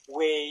own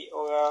way.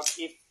 Or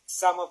if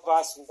some of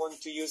us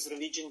want to use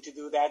religion to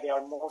do that, they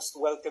are most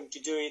welcome to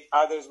do it.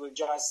 Others will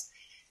just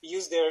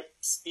use their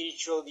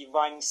spiritual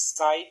divine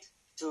side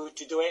to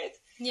do it.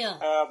 Yeah.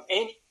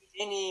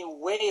 Any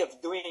way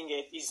of doing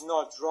it is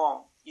not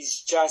wrong.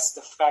 It's just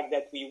the fact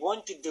that we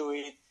want to do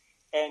it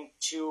and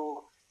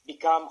to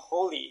become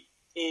holy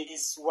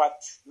is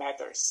what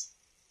matters.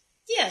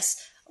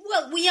 Yes.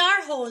 Well, we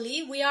are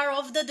holy. We are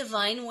of the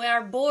divine. We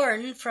are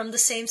born from the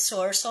same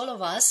source, all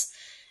of us.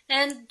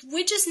 And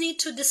we just need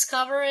to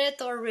discover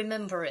it or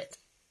remember it.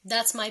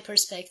 That's my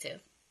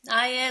perspective.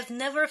 I have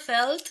never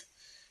felt,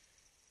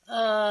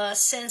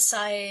 since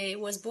I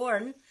was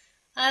born,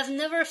 I've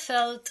never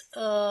felt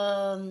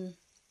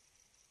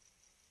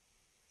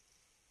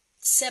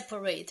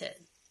separated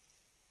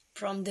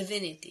from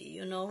divinity,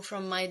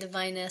 from my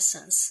divine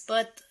essence.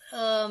 But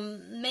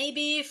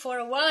maybe for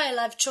a while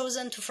I've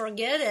chosen to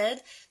forget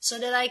it so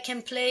that I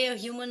can play a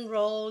human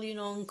role,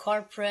 in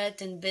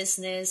corporate, in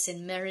business,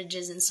 in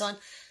marriages and so on.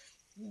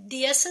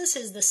 The essence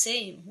is the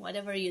same,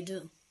 whatever you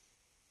do.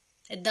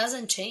 It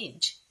doesn't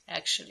change,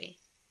 actually.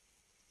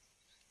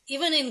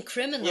 Even in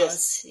criminals,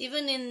 yes.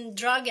 Even in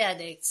drug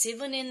addicts,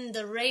 even in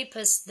the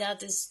rapist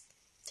that is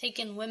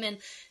taking women,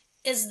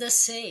 is the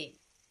same.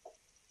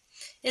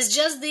 It's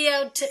just the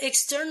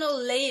external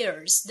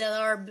layers that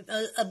are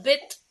a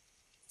bit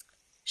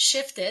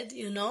shifted,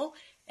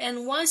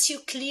 and once you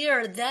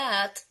clear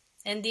that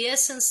and the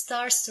essence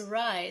starts to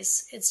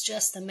rise, it's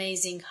just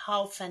amazing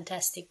how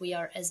fantastic we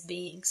are as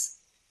beings.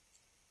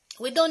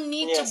 We don't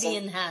need to be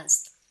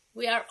enhanced.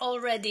 We are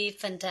already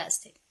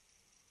fantastic.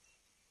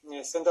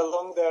 Yes, and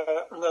along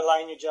the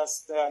line you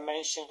just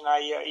mentioned,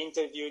 I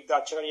interviewed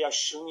Acharya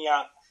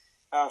Shunya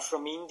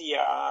from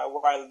India a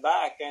while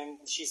back,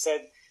 and she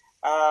said,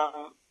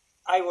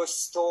 I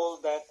was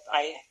told that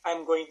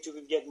I'm going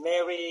to get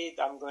married,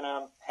 I'm going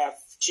to have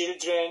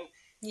children.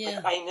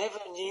 Yeah. But I never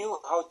knew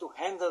how to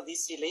handle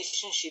these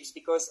relationships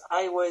because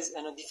I was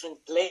on a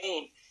different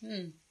plane.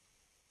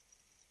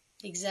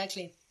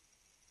 Exactly.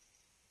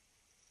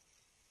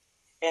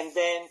 And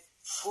then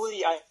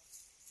fully I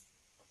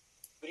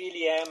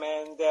really am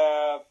and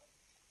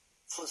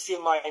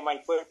fulfill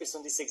my purpose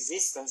on this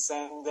existence.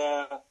 And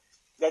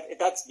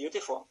that's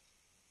beautiful.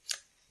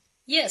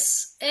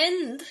 Yes,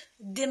 and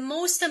the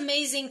most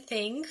amazing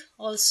thing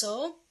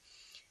also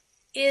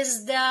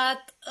is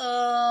that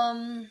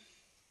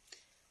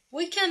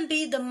we can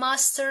be the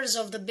masters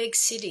of the big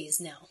cities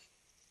now.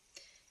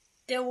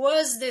 There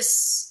was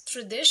this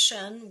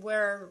tradition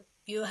where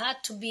you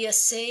had to be a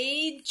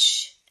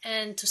sage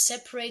and to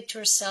separate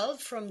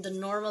yourself from the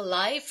normal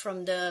life,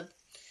 from the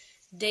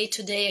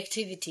day-to-day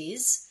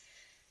activities.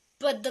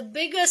 But the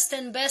biggest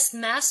and best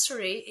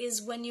mastery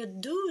is when you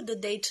do the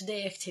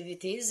day-to-day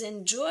activities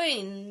and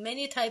join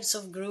many types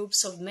of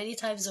groups of many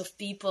types of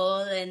people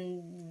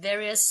and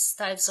various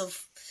types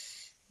of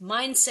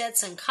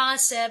mindsets and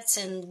concepts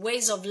and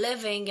ways of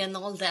living and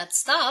all that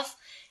stuff,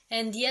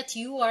 and yet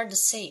you are the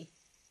same.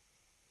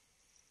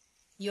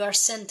 You are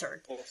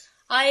centered. Yes.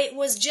 I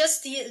was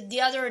just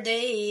the other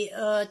day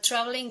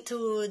traveling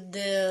to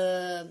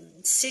the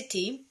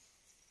city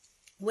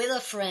with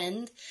a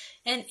friend,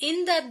 and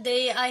in that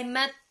day I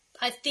met,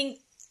 I think,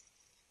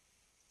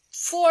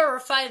 4 or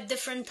 5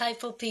 different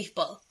type of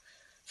people,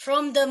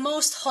 from the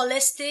most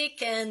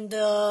holistic and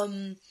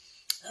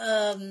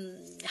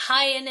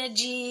high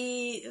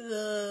energy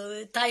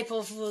type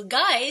of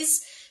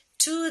guys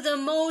to the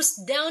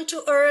most down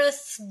to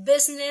earth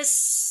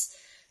business,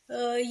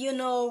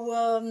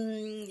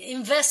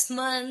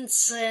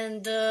 investments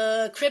and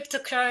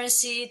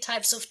cryptocurrency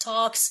types of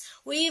talks.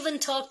 We even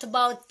talked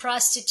about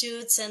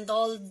prostitutes and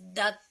all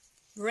that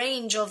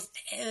range of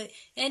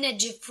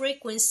energy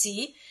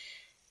frequency.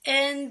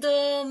 And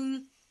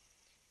I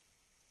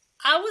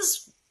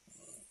was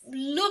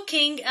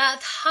looking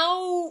at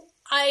how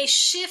I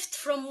shift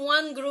from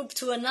one group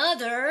to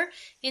another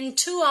in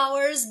 2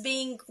 hours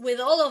being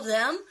with all of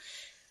them.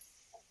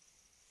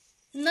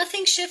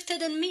 Nothing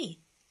shifted in me.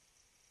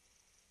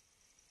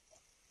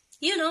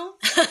 I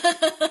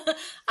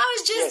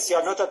was just... Yes, you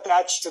are not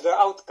attached to the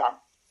outcome.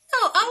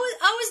 No,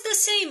 I was the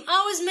same.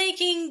 I was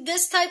making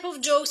this type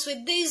of jokes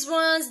with these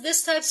ones,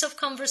 this types of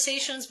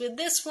conversations with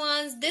this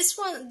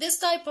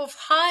type of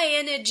high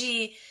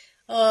energy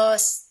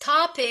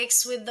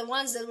topics with the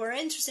ones that were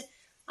interested.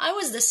 I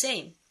was the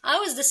same. I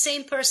was the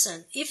same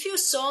person. If you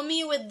saw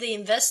me with the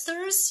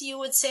investors, you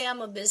would say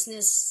I'm a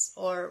business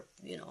or,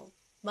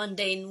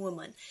 mundane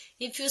woman.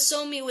 If you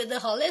saw me with the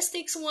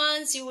holistics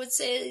ones, you would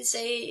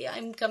say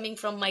I'm coming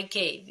from my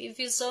cave. If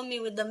you saw me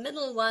with the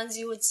middle ones,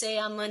 you would say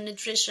I'm a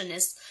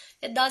nutritionist.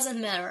 It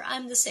doesn't matter.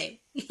 I'm the same.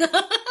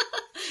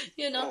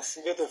 Yes,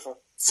 beautiful.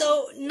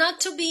 So not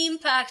to be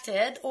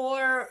impacted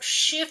or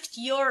shift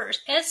your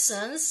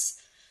essence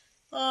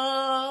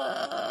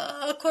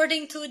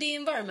according to the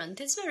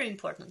environment. It's very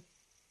important.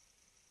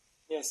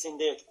 Yes,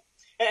 indeed.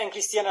 And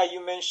Christiana,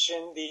 you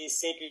mentioned the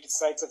sacred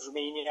sites of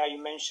Romania.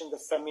 You mentioned the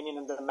feminine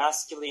and the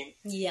masculine.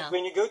 Yeah.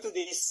 When you go to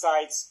these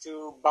sites,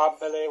 to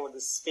Babele or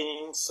the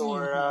Sphinx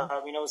or,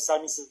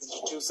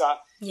 Sarmisegetusa,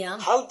 Yeah.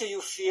 how do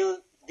you feel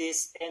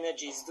these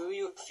energies? Do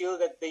you feel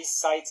that these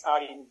sites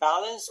are in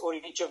balance, or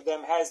each of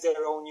them has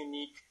their own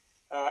unique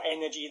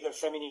energy, either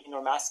feminine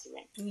or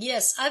masculine?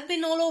 Yes, I've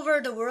been all over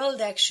the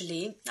world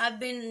actually. I've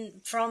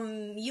been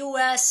from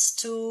US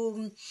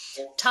to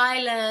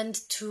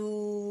Thailand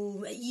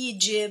to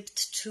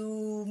Egypt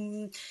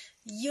to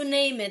you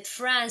name it,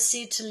 France,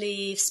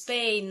 Italy,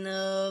 Spain,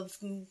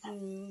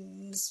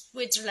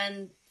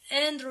 Switzerland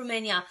and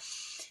Romania.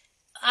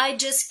 I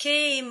just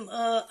came,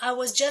 I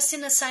was just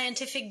in a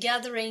scientific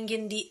gathering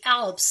in the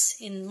Alps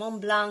in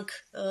Mont Blanc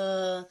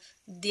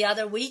the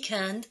other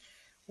weekend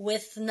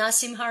with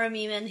Nassim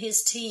Haramim and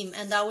his team,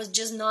 and I was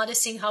just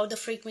noticing how the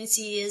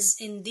frequency is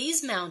in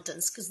these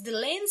mountains, because the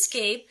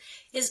landscape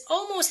is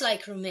almost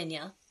like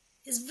Romania.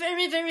 It's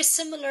very, very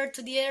similar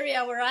to the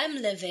area where I'm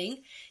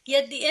living,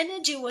 yet the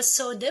energy was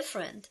so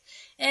different.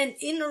 And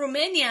in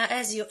Romania,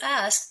 as you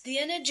asked, the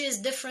energy is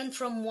different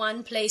from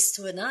one place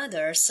to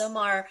another. Some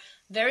are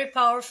very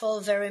powerful,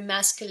 very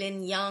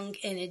masculine, young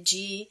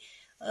energy.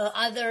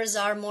 Others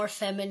are more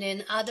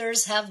feminine.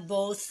 Others have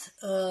both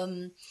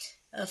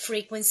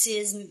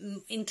frequencies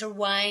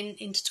intertwine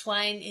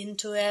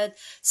into it.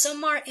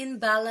 Some are in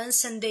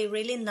balance and they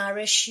really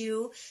nourish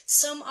you.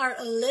 Some are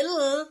a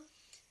little,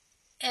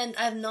 and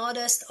I've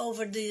noticed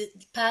over the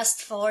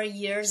past 4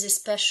 years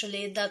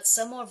especially, that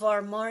some of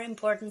our more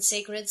important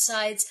sacred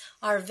sites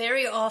are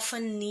very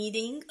often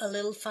needing a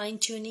little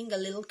fine-tuning, a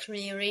little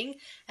clearing,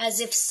 as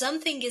if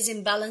something is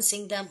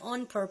imbalancing them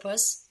on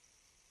purpose,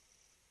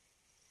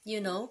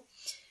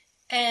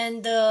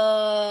 And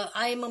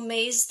I'm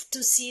amazed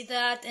to see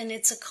that, and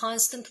it's a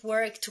constant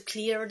work to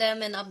clear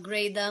them and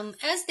upgrade them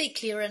as they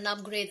clear and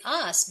upgrade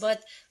us.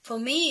 But for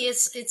me,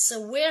 it's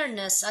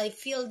awareness. I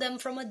feel them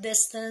from a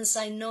distance.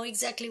 I know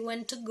exactly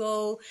when to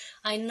go.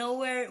 I know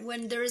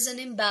when there is an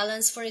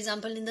imbalance, for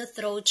example, in the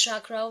throat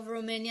chakra of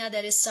Romania,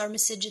 that is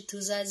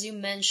Sarmisegetusa, as you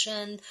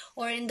mentioned,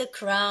 or in the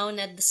crown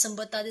at the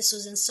Sambata de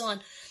Sus and so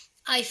on.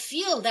 I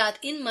feel that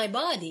in my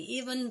body,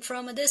 even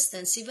from a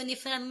distance, even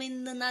if I'm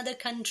in another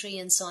country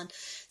and so on.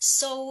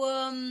 So,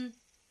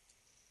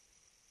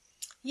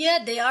 yeah,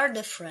 they are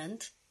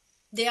different.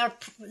 They are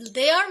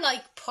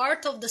like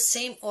part of the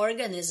same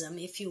organism,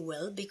 if you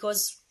will,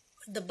 because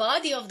the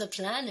body of the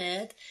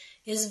planet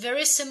is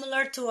very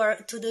similar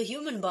to the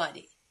human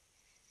body.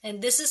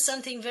 And this is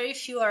something very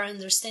few are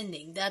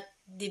understanding, that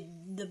the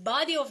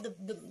body of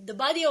the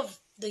body of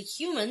the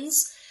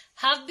humans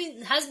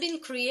has been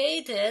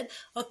created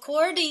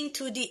according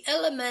to the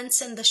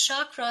elements and the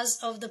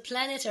chakras of the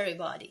planetary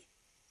body.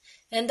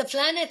 And the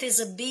planet is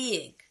a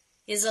being,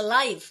 is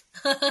alive.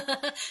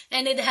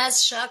 And it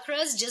has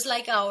chakras just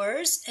like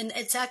ours, and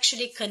it's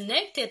actually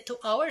connected to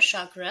our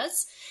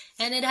chakras,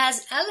 and it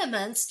has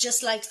elements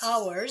just like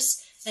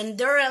ours, and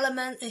her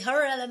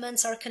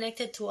elements are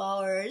connected to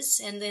ours,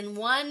 and then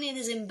one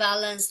is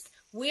imbalanced,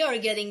 we are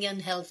getting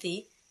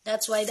unhealthy.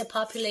 That's why the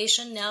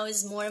population now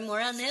is more and more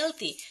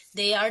unhealthy.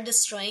 They are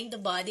destroying the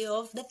body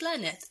of the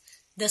planet,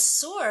 the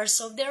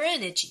source of their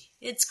energy.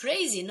 It's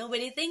crazy.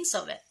 Nobody thinks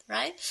of it,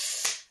 right?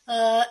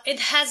 It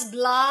has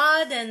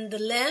blood and the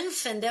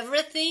lymph and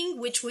everything,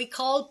 which we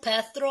call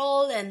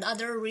petrol and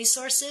other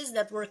resources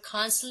that we're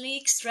constantly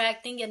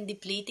extracting and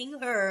depleting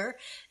her.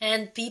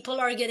 And people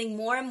are getting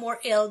more and more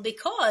ill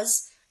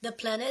because the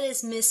planet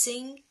is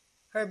missing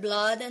her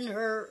blood and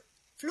her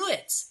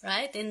fluids,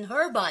 right, in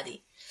her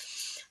body.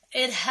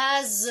 It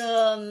has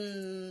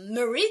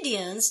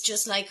meridians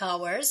just like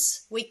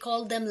ours. We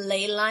call them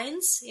ley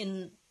lines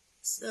in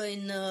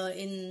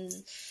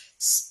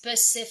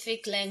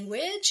specific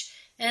language,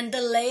 and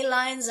the ley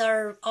lines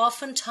are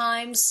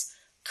oftentimes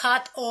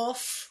cut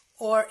off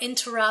or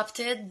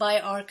interrupted by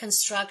our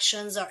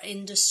constructions, our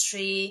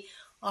industry,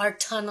 our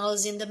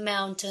tunnels in the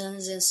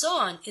mountains, and so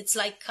on. It's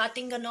like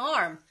cutting an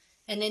arm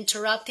and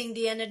interrupting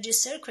the energy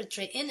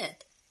circuitry in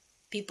it.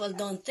 People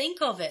don't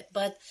think of it,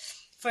 but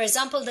for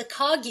example, the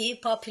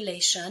Kagi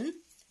population,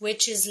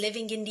 which is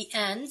living in the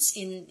Andes,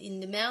 in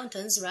the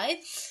mountains, right?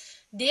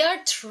 They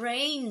are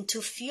trained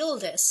to feel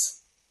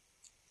this,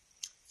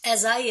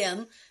 as I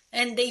am,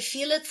 and they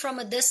feel it from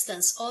a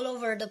distance all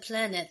over the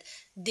planet.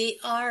 They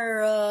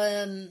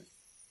are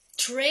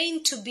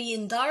trained to be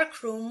in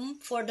dark room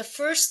for the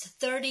first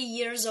 30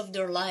 years of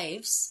their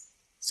lives.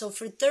 So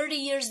for 30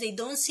 years, they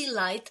don't see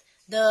light,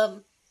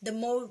 the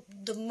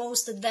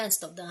most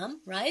advanced of them,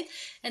 right?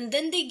 And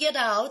then they get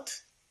out,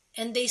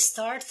 and they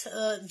start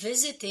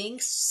visiting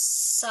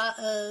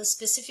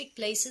specific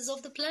places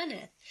of the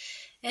planet.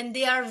 And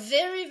they are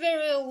very,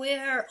 very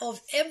aware of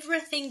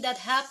everything that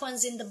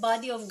happens in the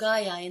body of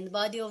Gaia, in the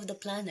body of the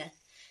planet.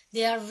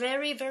 They are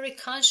very, very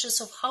conscious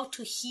of how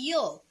to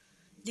heal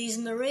these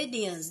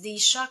meridians,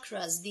 these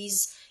chakras,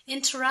 these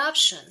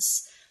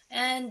interruptions.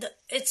 And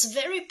it's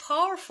very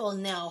powerful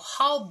now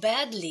how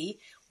badly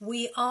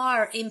we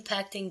are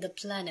impacting the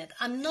planet.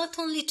 I'm not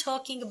only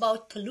talking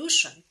about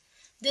pollution.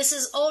 This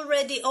is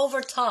already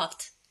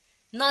overtalked,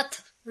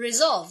 not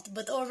resolved,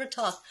 but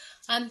overtalked.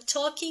 I'm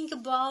talking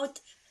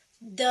about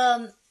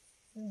the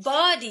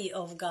body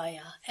of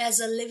Gaia as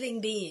a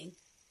living being,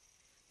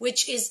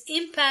 which is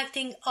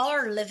impacting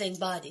our living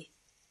body.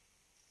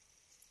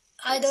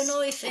 I don't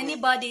know if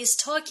anybody is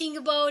talking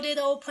about it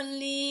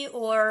openly,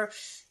 or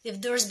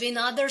if there's been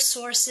other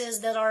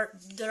sources that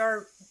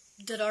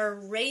are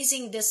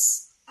raising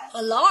this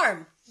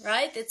alarm,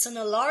 right? It's an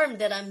alarm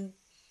that I'm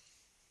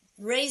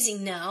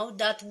raising now,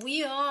 that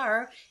we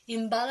are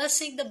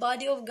imbalancing the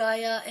body of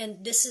Gaia,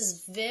 and this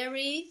is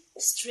very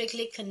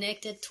strictly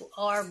connected to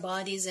our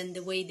bodies and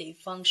the way they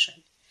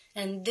function.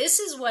 And this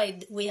is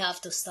why we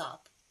have to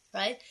stop,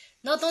 right?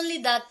 Not only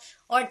that,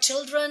 our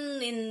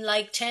children in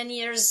like 10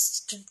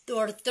 years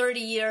or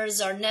 30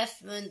 years, our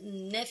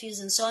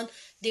nephews and so on,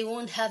 they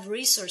won't have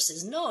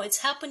resources. No, it's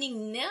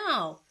happening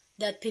now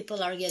that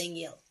people are getting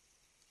ill.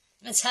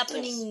 It's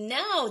happening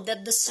now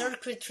that the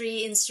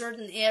circuitry in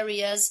certain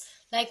areas,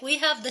 like we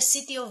have the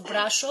city of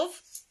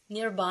Brasov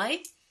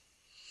nearby.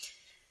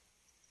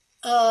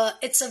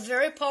 It's a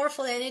very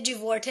powerful energy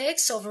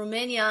vortex of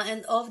Romania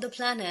and of the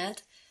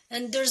planet.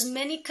 And there's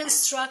many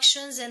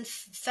constructions and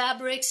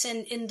fabrics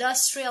and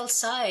industrial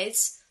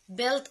sites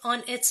built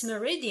on its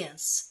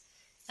meridians.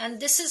 And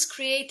this is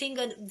creating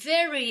a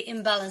very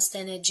imbalanced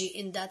energy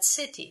in that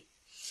city.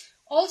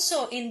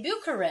 Also in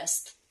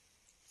Bucharest,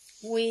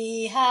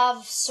 we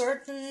have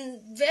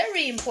certain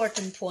very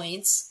important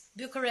points.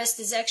 Bucharest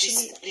is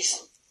actually...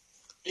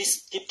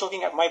 Please keep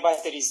talking. My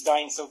battery is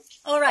dying, so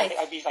all right.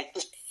 I'll be like...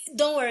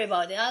 Don't worry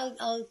about it.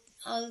 I'll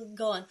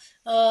go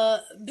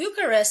on.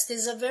 Bucharest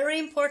is a very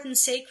important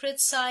sacred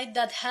site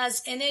that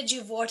has energy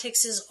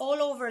vortexes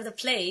all over the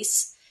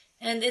place,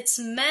 And it's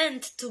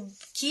meant to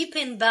keep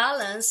in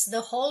balance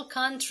the whole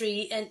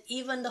country and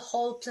even the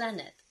whole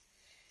planet.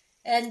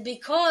 And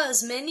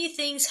because many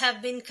things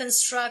have been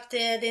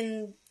constructed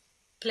in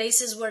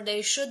places where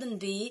they shouldn't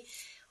be,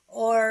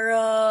 or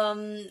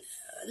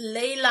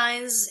ley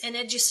lines,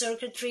 energy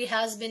circuitry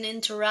has been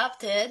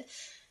interrupted,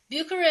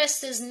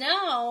 Bucharest is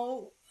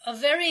now a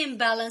very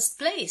imbalanced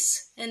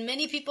place. And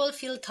many people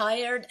feel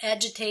tired,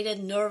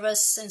 agitated,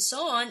 nervous, and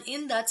so on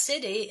in that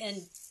city.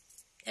 And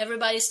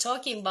everybody's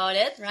talking about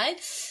it, right?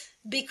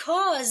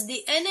 Because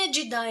the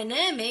energy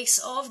dynamics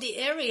of the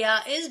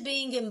area is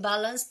being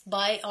imbalanced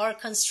by our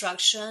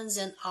constructions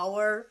and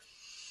our,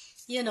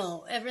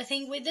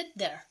 everything we did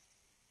there.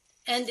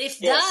 And if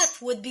that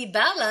would be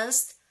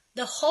balanced,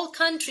 the whole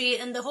country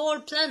and the whole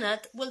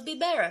planet will be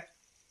better.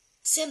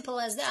 Simple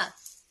as that.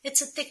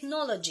 It's a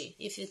technology,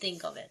 if you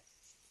think of it.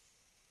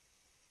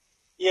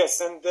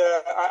 Yes, and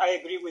I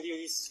agree with you.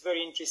 This is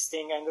very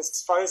interesting. And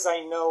as far as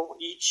I know,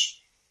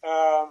 each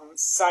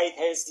site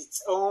has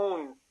its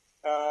own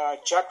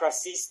chakra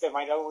system.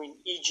 I know in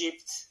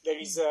Egypt there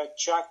is a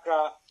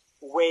chakra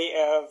way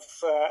of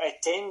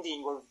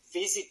attending or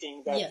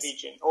visiting that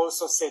region.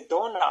 Also,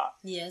 Sedona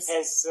has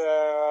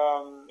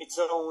its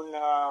own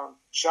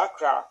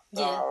chakra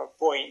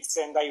points,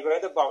 and I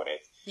read about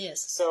it.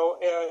 Yes. So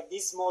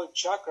these small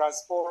chakras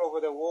all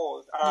over the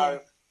world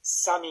are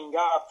summing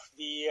up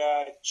the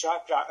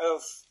chakra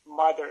of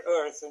Mother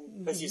Earth.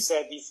 And as you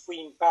said, if we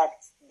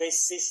impact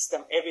this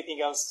system, everything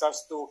else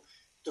starts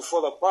to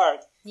fall apart.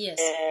 Yes.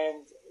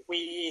 And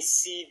we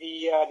see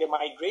the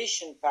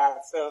migration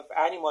paths of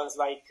animals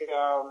like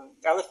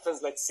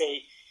elephants, let's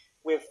say.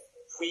 If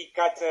we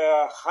cut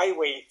a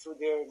highway through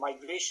their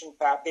migration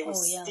path, they will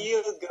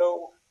still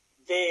go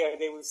there.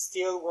 They will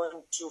still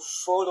want to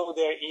follow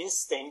their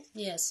instinct.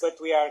 Yes. But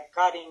we are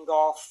cutting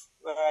off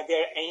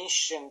their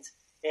ancient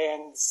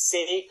and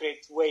sacred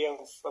way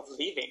of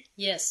living.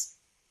 Yes.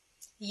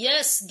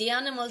 Yes, the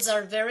animals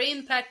are very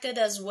impacted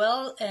as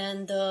well.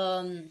 And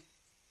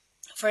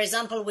for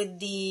example, with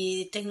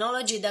the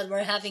technology that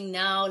we're having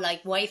now,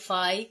 like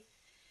Wi-Fi,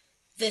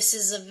 this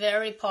is a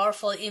very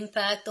powerful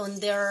impact on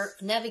their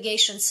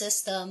navigation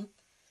system.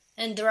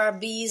 And there are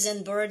bees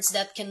and birds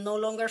that can no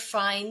longer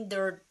find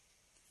their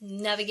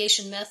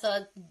navigation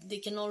method. They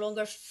can no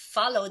longer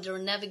follow their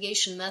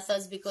navigation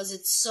methods because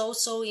it's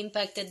so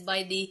impacted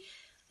by the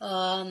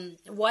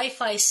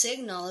Wi-Fi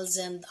signals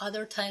and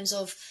other types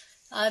of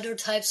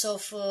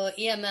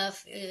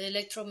EMF,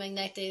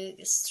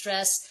 electromagnetic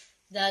stress,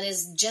 that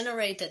is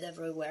generated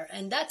everywhere.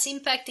 And that's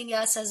impacting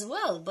us as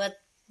well,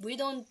 but we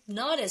don't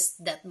notice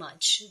that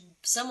much.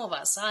 Some of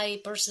us, I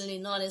personally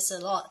notice a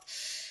lot.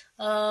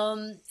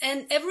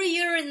 And every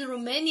year in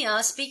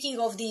Romania, speaking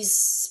of these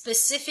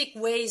specific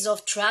ways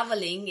of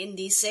traveling in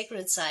these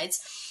sacred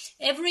sites,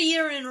 every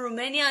year in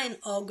Romania in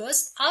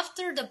August,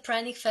 after the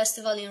Pranic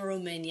Festival in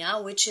Romania,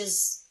 which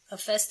is a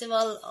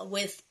festival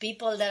with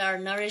people that are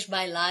nourished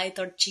by light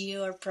or chi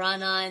or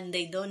prana, and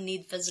they don't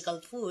need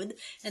physical food,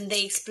 and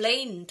they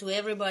explain to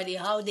everybody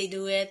how they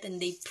do it,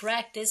 and they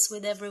practice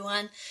with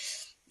everyone.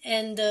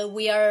 And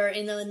we are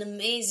in an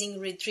amazing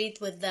retreat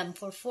with them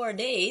for 4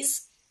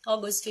 days,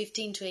 August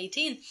 15 to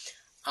 18.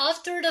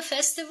 After the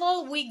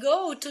festival, we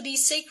go to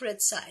these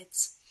sacred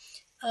sites.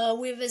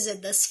 We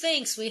visit the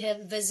Sphinx, we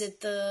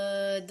visit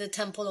the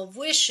Temple of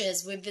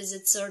Wishes, we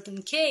visit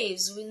certain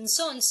caves, and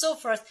so on and so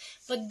forth.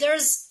 But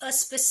there's a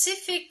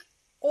specific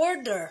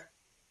order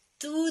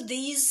to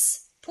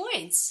these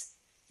points.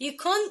 You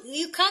can't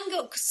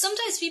go.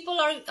 Sometimes people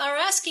are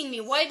asking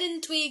me, why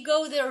didn't we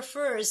go there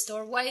first?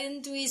 Or why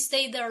didn't we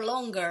stay there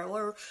longer?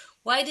 Or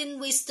why didn't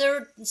we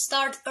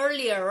start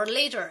earlier or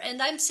later?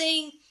 And I'm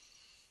saying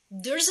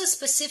there's a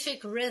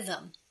specific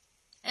rhythm,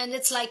 and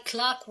it's like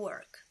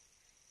clockwork.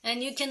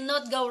 And you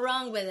cannot go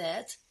wrong with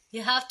it.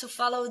 You have to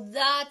follow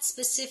that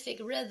specific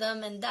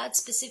rhythm and that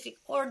specific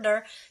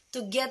order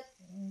to get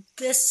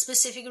this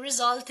specific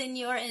result in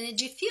your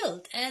energy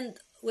field, and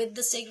with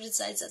the sacred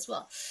sites as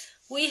well.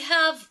 We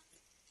have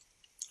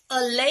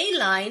a ley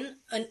line,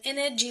 an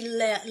energy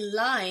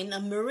line, a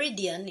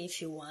meridian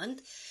if you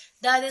want,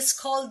 that is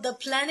called the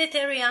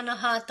planetary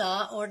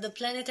anahata, or the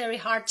planetary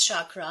heart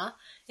chakra.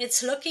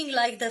 It's looking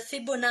like the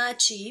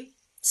Fibonacci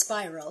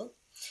spiral.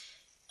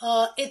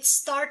 It's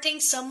starting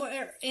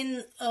somewhere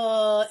in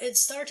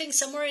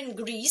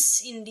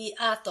Greece, in the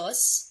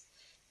Athos,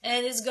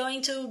 and it's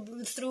going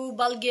through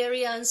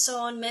Bulgaria and so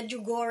on,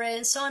 Medjugorje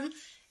and so on,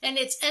 and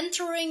it's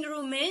entering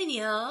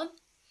Romania,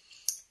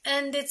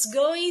 and it's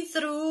going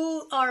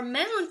through our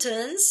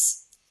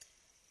mountains,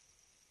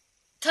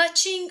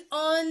 touching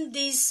on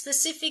these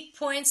specific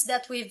points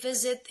that we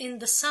visit in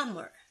the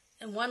summer,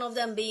 and one of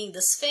them being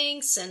the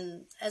Sphinx,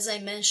 and as I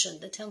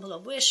mentioned, the Temple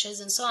of Wishes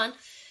and so on.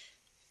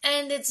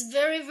 And it's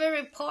very,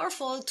 very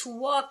powerful to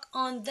walk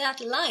on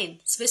that line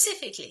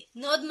specifically.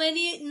 Not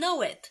many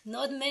know it.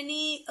 Not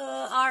many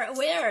are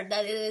aware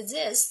that it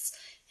exists.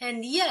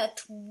 And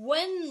yet,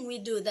 when we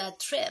do that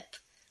trip,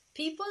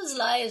 people's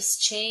lives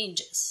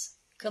changes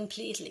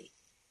completely.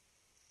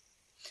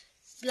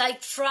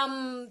 Like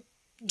from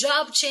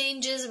job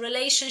changes,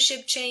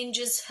 relationship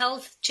changes,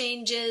 health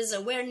changes,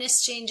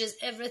 awareness changes,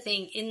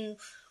 everything. In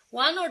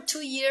 1 or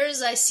 2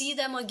 years, I see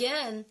them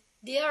again.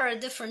 They are a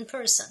different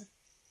person,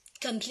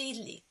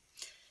 completely.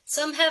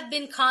 Some have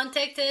been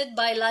contacted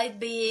by light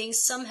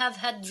beings, some have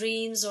had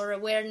dreams or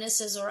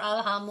awarenesses or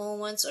aha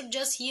moments or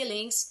just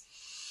healings.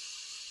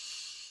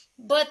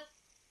 But,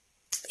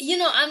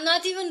 I'm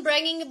not even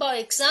bragging about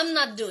it because I'm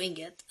not doing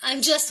it.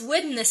 I'm just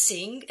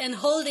witnessing and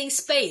holding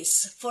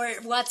space for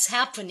what's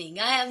happening.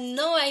 I have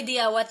no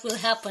idea what will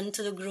happen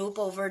to the group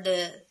over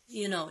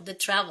the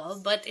travel,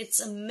 but it's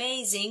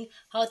amazing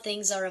how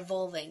things are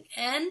evolving.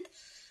 And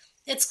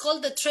it's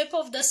called the Trip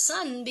of the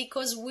Sun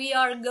because we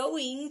are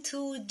going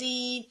to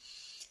the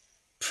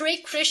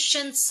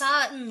pre-Christian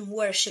sun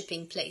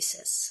worshipping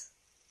places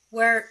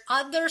where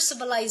other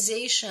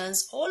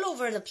civilizations all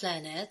over the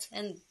planet,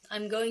 and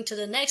I'm going to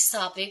the next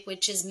topic,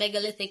 which is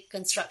megalithic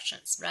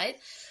constructions, right?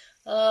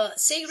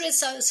 Sacred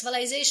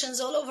civilizations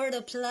all over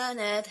the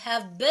planet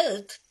have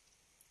built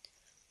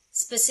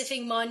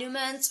specific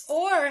monuments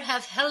or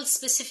have held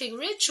specific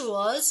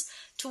rituals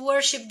to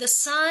worship the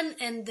sun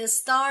and the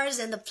stars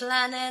and the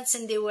planets,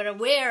 and they were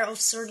aware of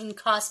certain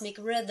cosmic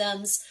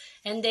rhythms,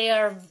 and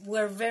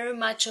were very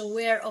much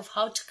aware of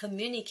how to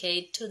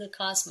communicate to the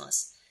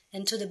cosmos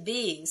and to the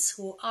beings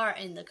who are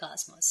in the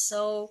cosmos.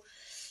 So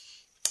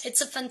it's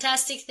a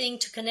fantastic thing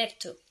to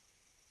connect to.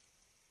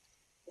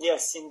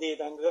 Yes, indeed,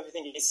 and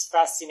everything is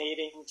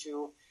fascinating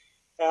to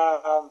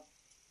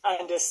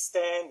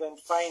understand and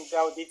find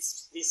out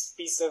this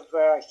piece of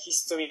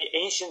history,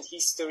 ancient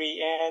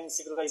history and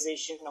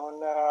civilization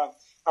on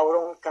our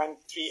own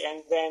country,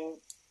 and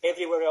then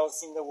everywhere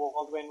else in the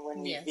world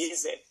when we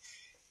visit.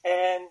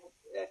 And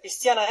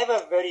Christiana, I have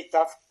a very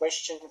tough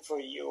question for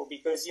you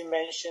because you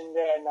mentioned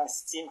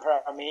Nassim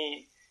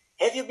Haramein.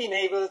 Have you been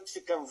able to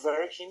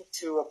convert him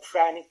to a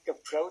pranic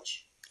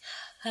approach?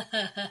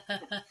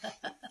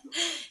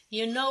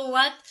 You know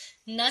what?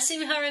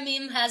 Nassim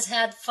Haramein has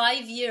had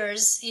 5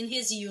 years in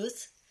his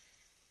youth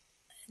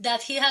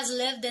that he has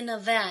lived in a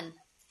van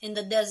in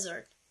the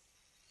desert.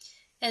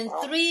 And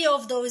 3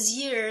 of those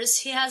years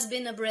he has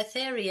been a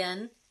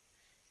breatharian.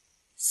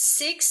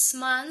 6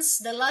 months,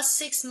 the last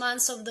 6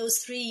 months of those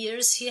 3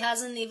 years, he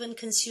hasn't even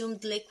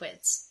consumed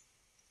liquids.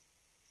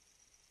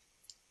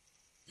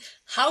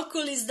 How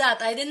cool is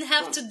that? I didn't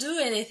have to do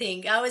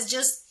anything. I was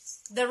just,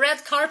 the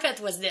red carpet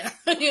was there,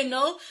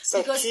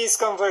 So because he's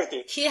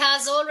converted. He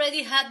has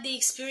already had the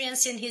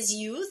experience in his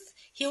youth.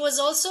 He was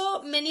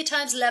also many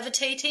times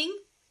levitating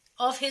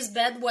off his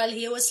bed while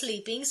he was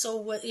sleeping.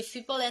 So if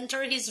people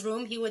enter his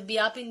room, he would be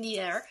up in the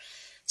air.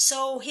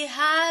 So he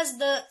has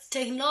the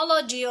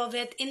technology of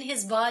it in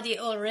his body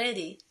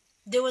already.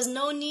 There was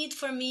no need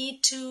for me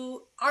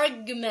to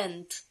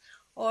argument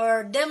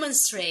or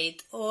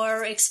demonstrate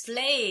or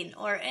explain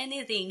or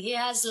anything. He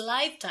has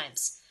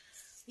lifetimes,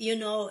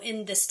 in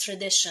this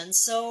tradition.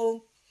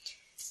 So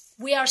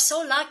we are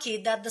so lucky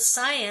that the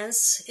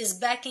science is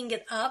backing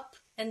it up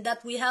and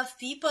that we have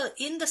people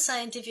in the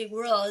scientific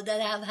world that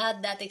have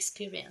had that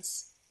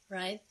experience,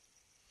 right?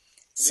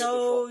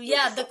 So,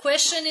 the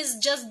question is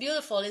just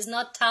beautiful. It's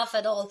not tough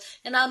at all.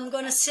 And I'm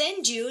going to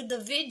send you the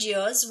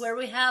videos where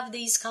we have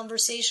these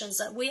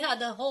conversations. We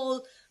had a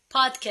whole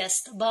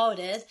podcast about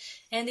it,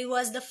 and it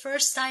was the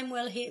first time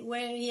where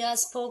he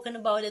has spoken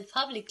about it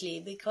publicly,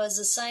 because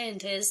a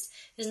scientist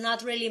is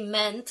not really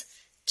meant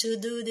to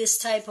do this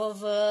type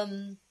of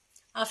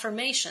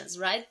affirmations,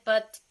 right?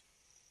 But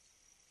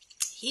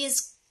he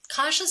is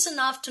conscious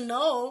enough to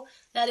know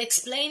that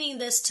explaining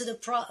this to the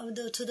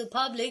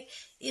public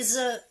is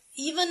a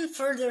even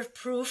further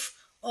proof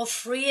of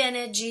free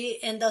energy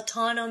and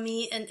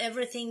autonomy and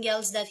everything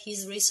else that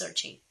he's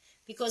researching.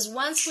 Because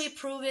once we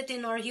prove it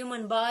in our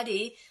human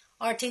body,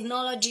 our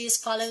technology is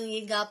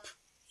following up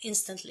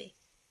instantly,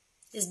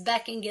 is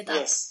backing it up.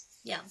 Yes.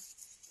 Yeah.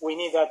 We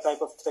need that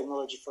type of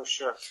technology for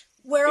sure.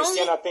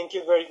 Christiana, thank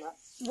you very much.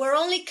 We're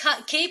only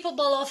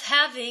capable of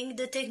having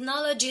the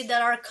technology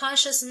that our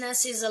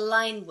consciousness is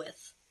aligned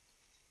with.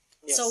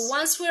 Yes. So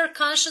once we are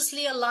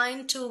consciously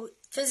aligned to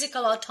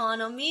physical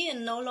autonomy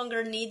and no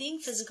longer needing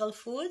physical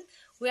food,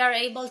 we are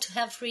able to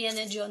have free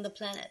energy on the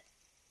planet.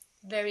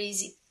 Very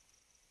easy.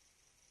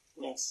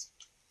 Yes.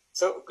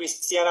 So,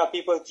 Christiana,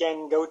 people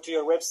can go to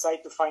your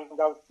website to find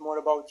out more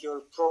about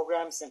your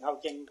programs and how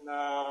can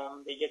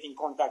they get in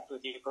contact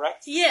with you,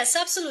 correct? Yes,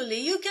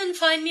 absolutely. You can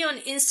find me on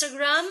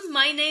Instagram.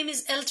 My name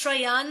is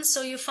Eltrayan,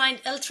 so you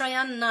find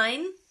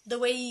Eltrayan9, the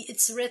way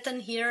it's written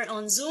here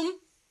on Zoom.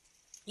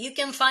 You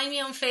can find me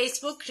on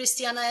Facebook,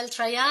 Christiana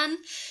Eltrayan.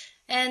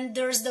 And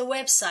there's the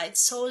website,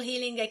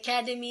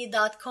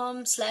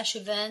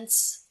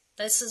 soulhealingacademy.com/events.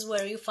 This is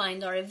where you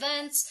find our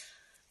events.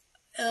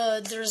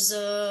 There's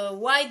a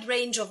wide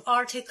range of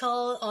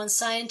articles on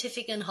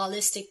scientific and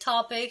holistic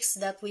topics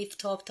that we've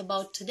talked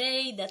about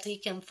today that you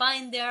can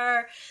find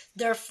there.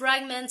 There are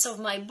fragments of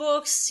my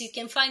books. You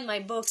can find my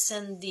books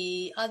and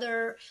the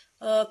other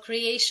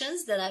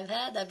creations that I've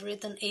had. I've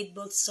written 8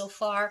 books so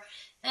far,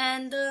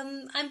 and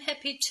I'm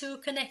happy to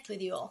connect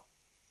with you all.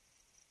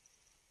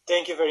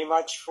 Thank you very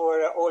much for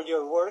all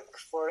your work,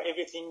 for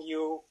everything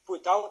you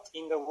put out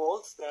in the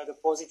world, the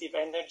positive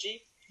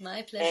energy.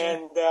 My pleasure.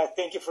 And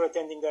thank you for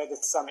attending the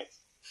summit.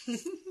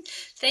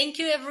 Thank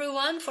you,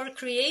 everyone, for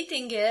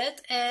creating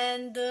it,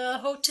 and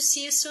hope to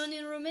see you soon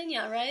in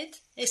Romania, right?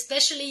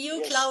 Especially you,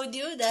 yes.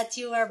 Claudiu, that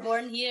you are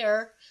born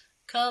here.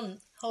 Come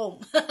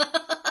home.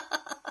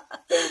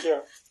 Thank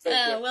you.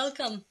 Thank you.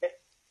 Welcome.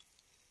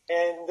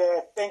 And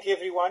thank you,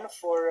 everyone,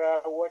 for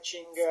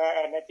watching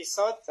an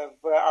episode of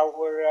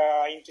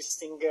our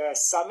interesting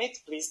summit.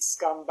 Please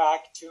come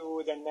back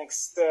to the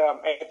next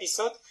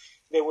episode.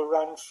 They will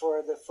run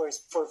for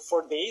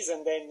 4 days,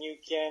 and then you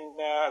can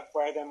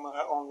acquire them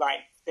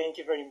online. Thank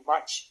you very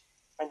much.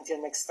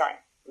 Until next time.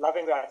 Love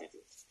and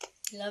gratitude.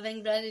 Love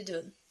and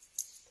gratitude.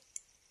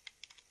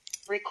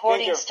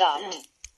 Recording stopped.